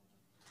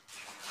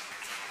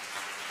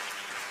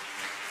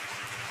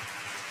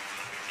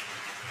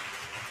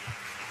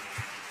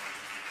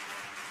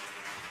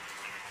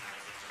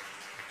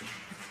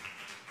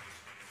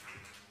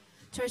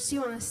 Church, do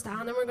you want to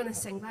stand and we're going to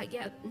sing that?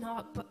 Yet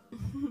not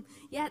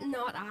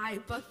I,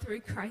 but through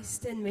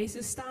Christ in me.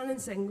 So stand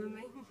and sing with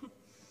me.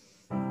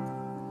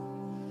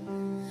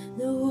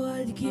 The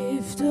what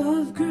gift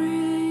of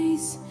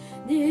grace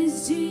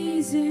is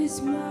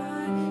Jesus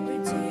my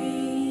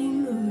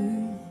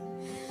Redeemer.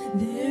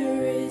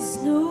 There is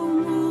no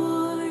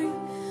more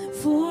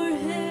for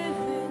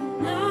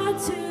heaven not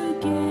to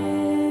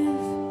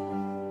give.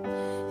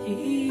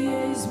 He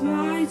is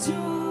my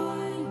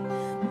joy,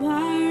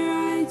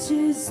 my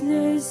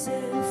righteousness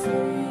and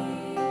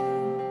free,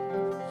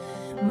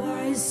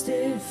 my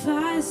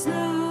steadfast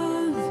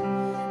love,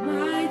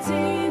 my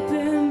deep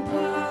and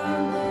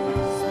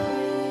boundless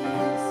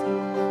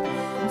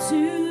grace.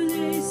 To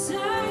this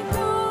I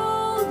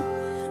call,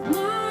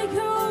 my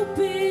hope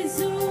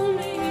is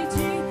only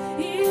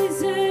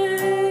Jesus,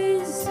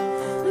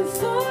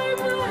 for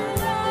my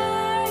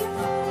life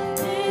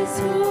is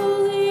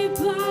wholly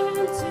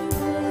bound to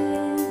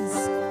his.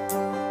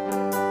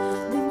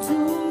 And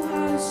though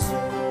how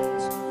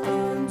strange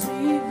and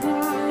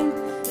divine,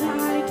 I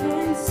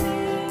can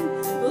sing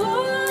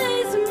all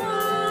is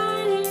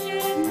mine,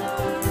 yet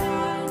not I,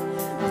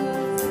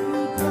 but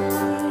through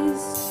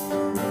Christ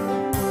in me.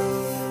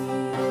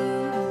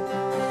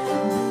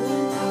 The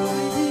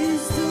night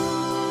is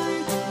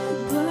dark,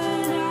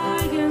 but I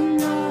am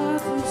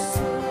not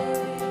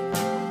forsaken.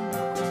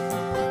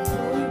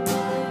 For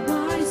by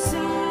my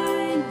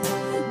side,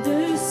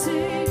 the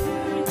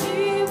Savior,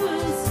 he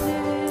will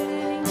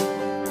stay.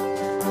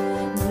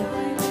 I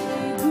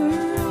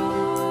labor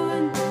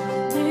on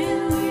in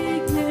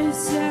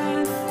weakness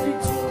and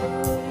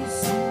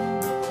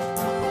rejoicing,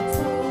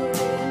 for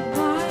in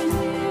my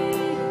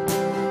need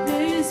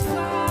is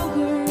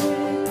power.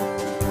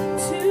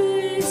 To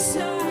this I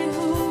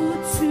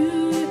hold, to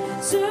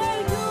this I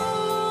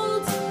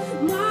hold.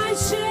 My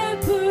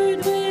shepherd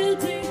will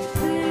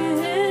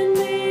defend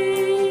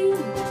me,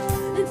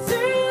 and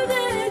through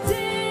the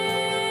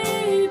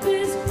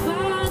deepest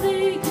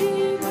valley he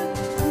will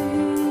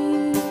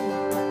lead.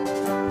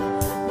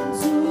 And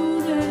so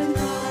the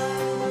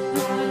night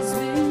has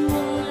been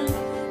won,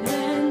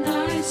 and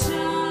I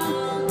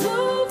shall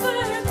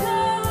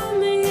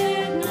overcome,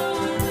 yet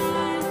not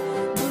I,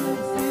 but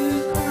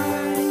through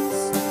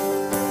Christ.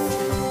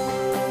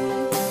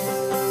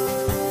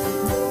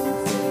 No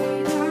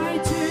fate I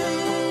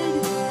dread,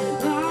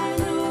 I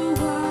know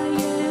I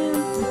am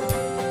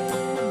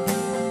forgiven.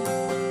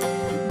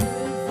 The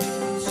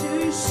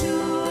future's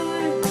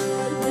sure,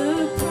 the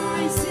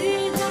price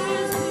it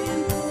has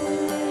been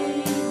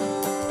paid.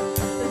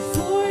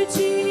 For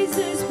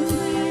Jesus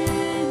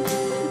bled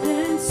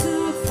and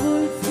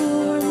suffered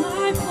for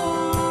my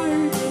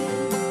pardon,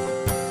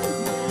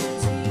 that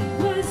he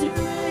was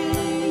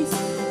raised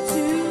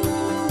to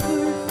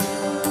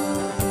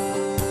overcome.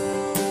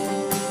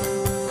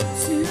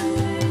 To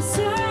this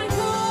I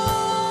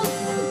call,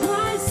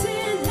 my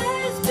sin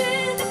has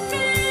been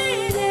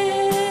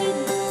defeated.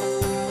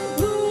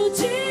 Oh,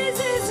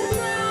 Jesus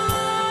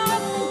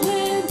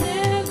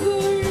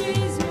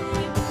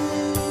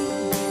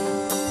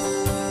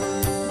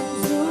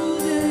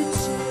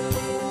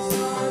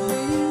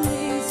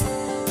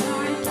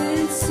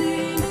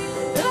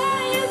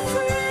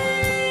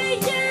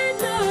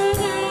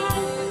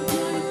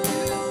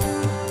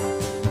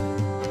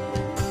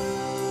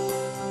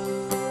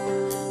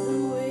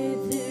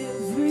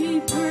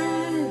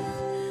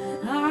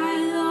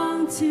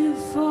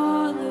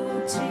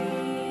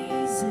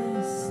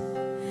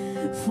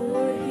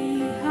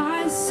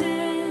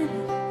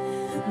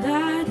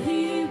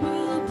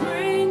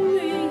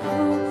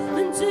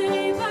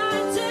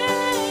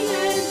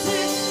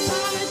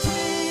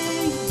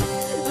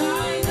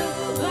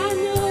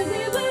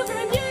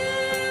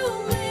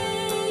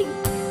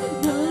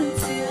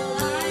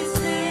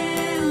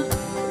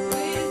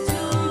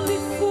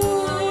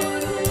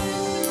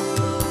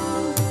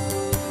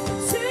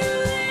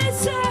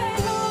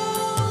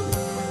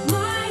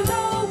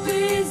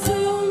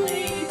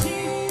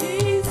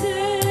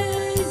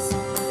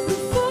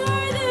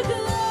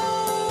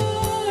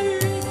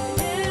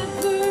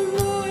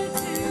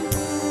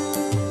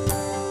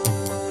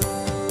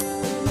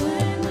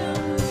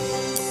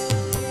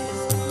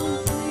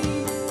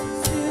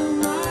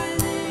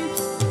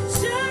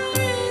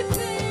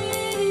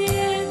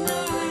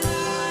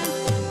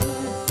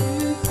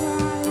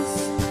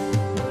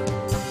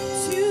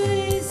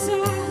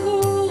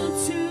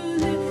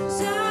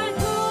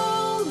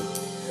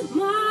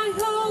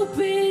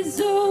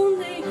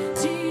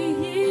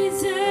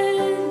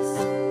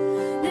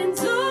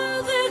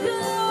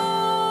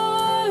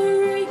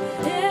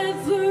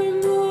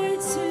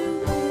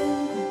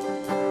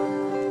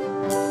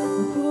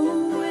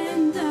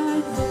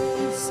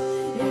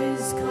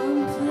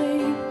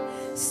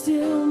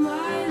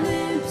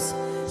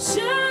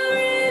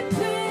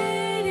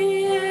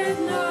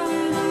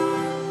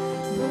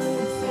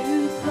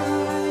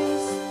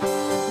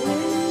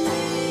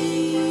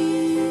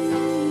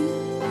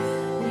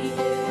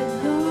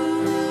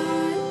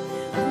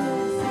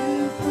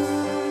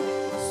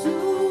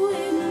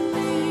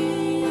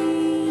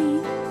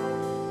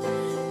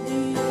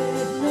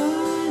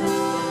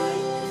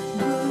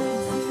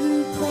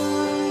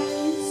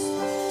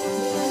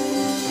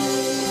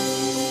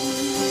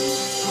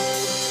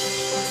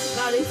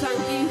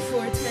thank you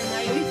for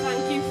tonight. We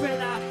thank you for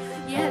that.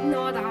 Yet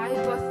not I,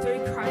 but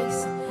through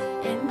Christ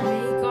in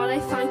me. God, I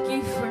thank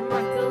you for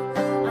Michael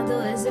and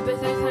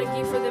Elizabeth. I thank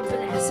you for the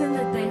blessing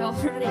that they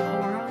already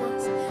are on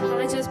us. And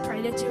I just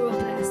pray that you will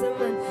bless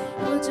them and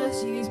you will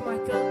just use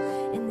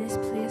Michael in this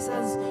place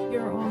as you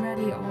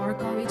already are.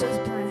 God, we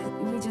just pray a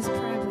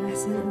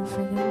blessing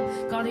over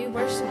them. God, we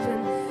worship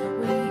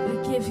and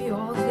we give you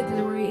all the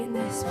glory in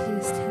this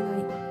place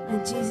tonight. In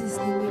Jesus'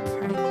 name we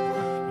pray.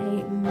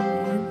 Amen.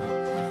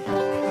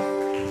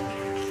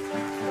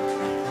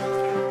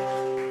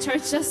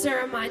 Church, just a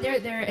reminder,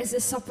 there is a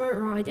supper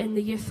around in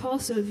the youth hall,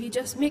 so if you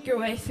just make your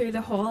way through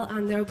the hall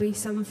and there'll be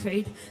some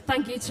food.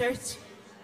 Thank you, church.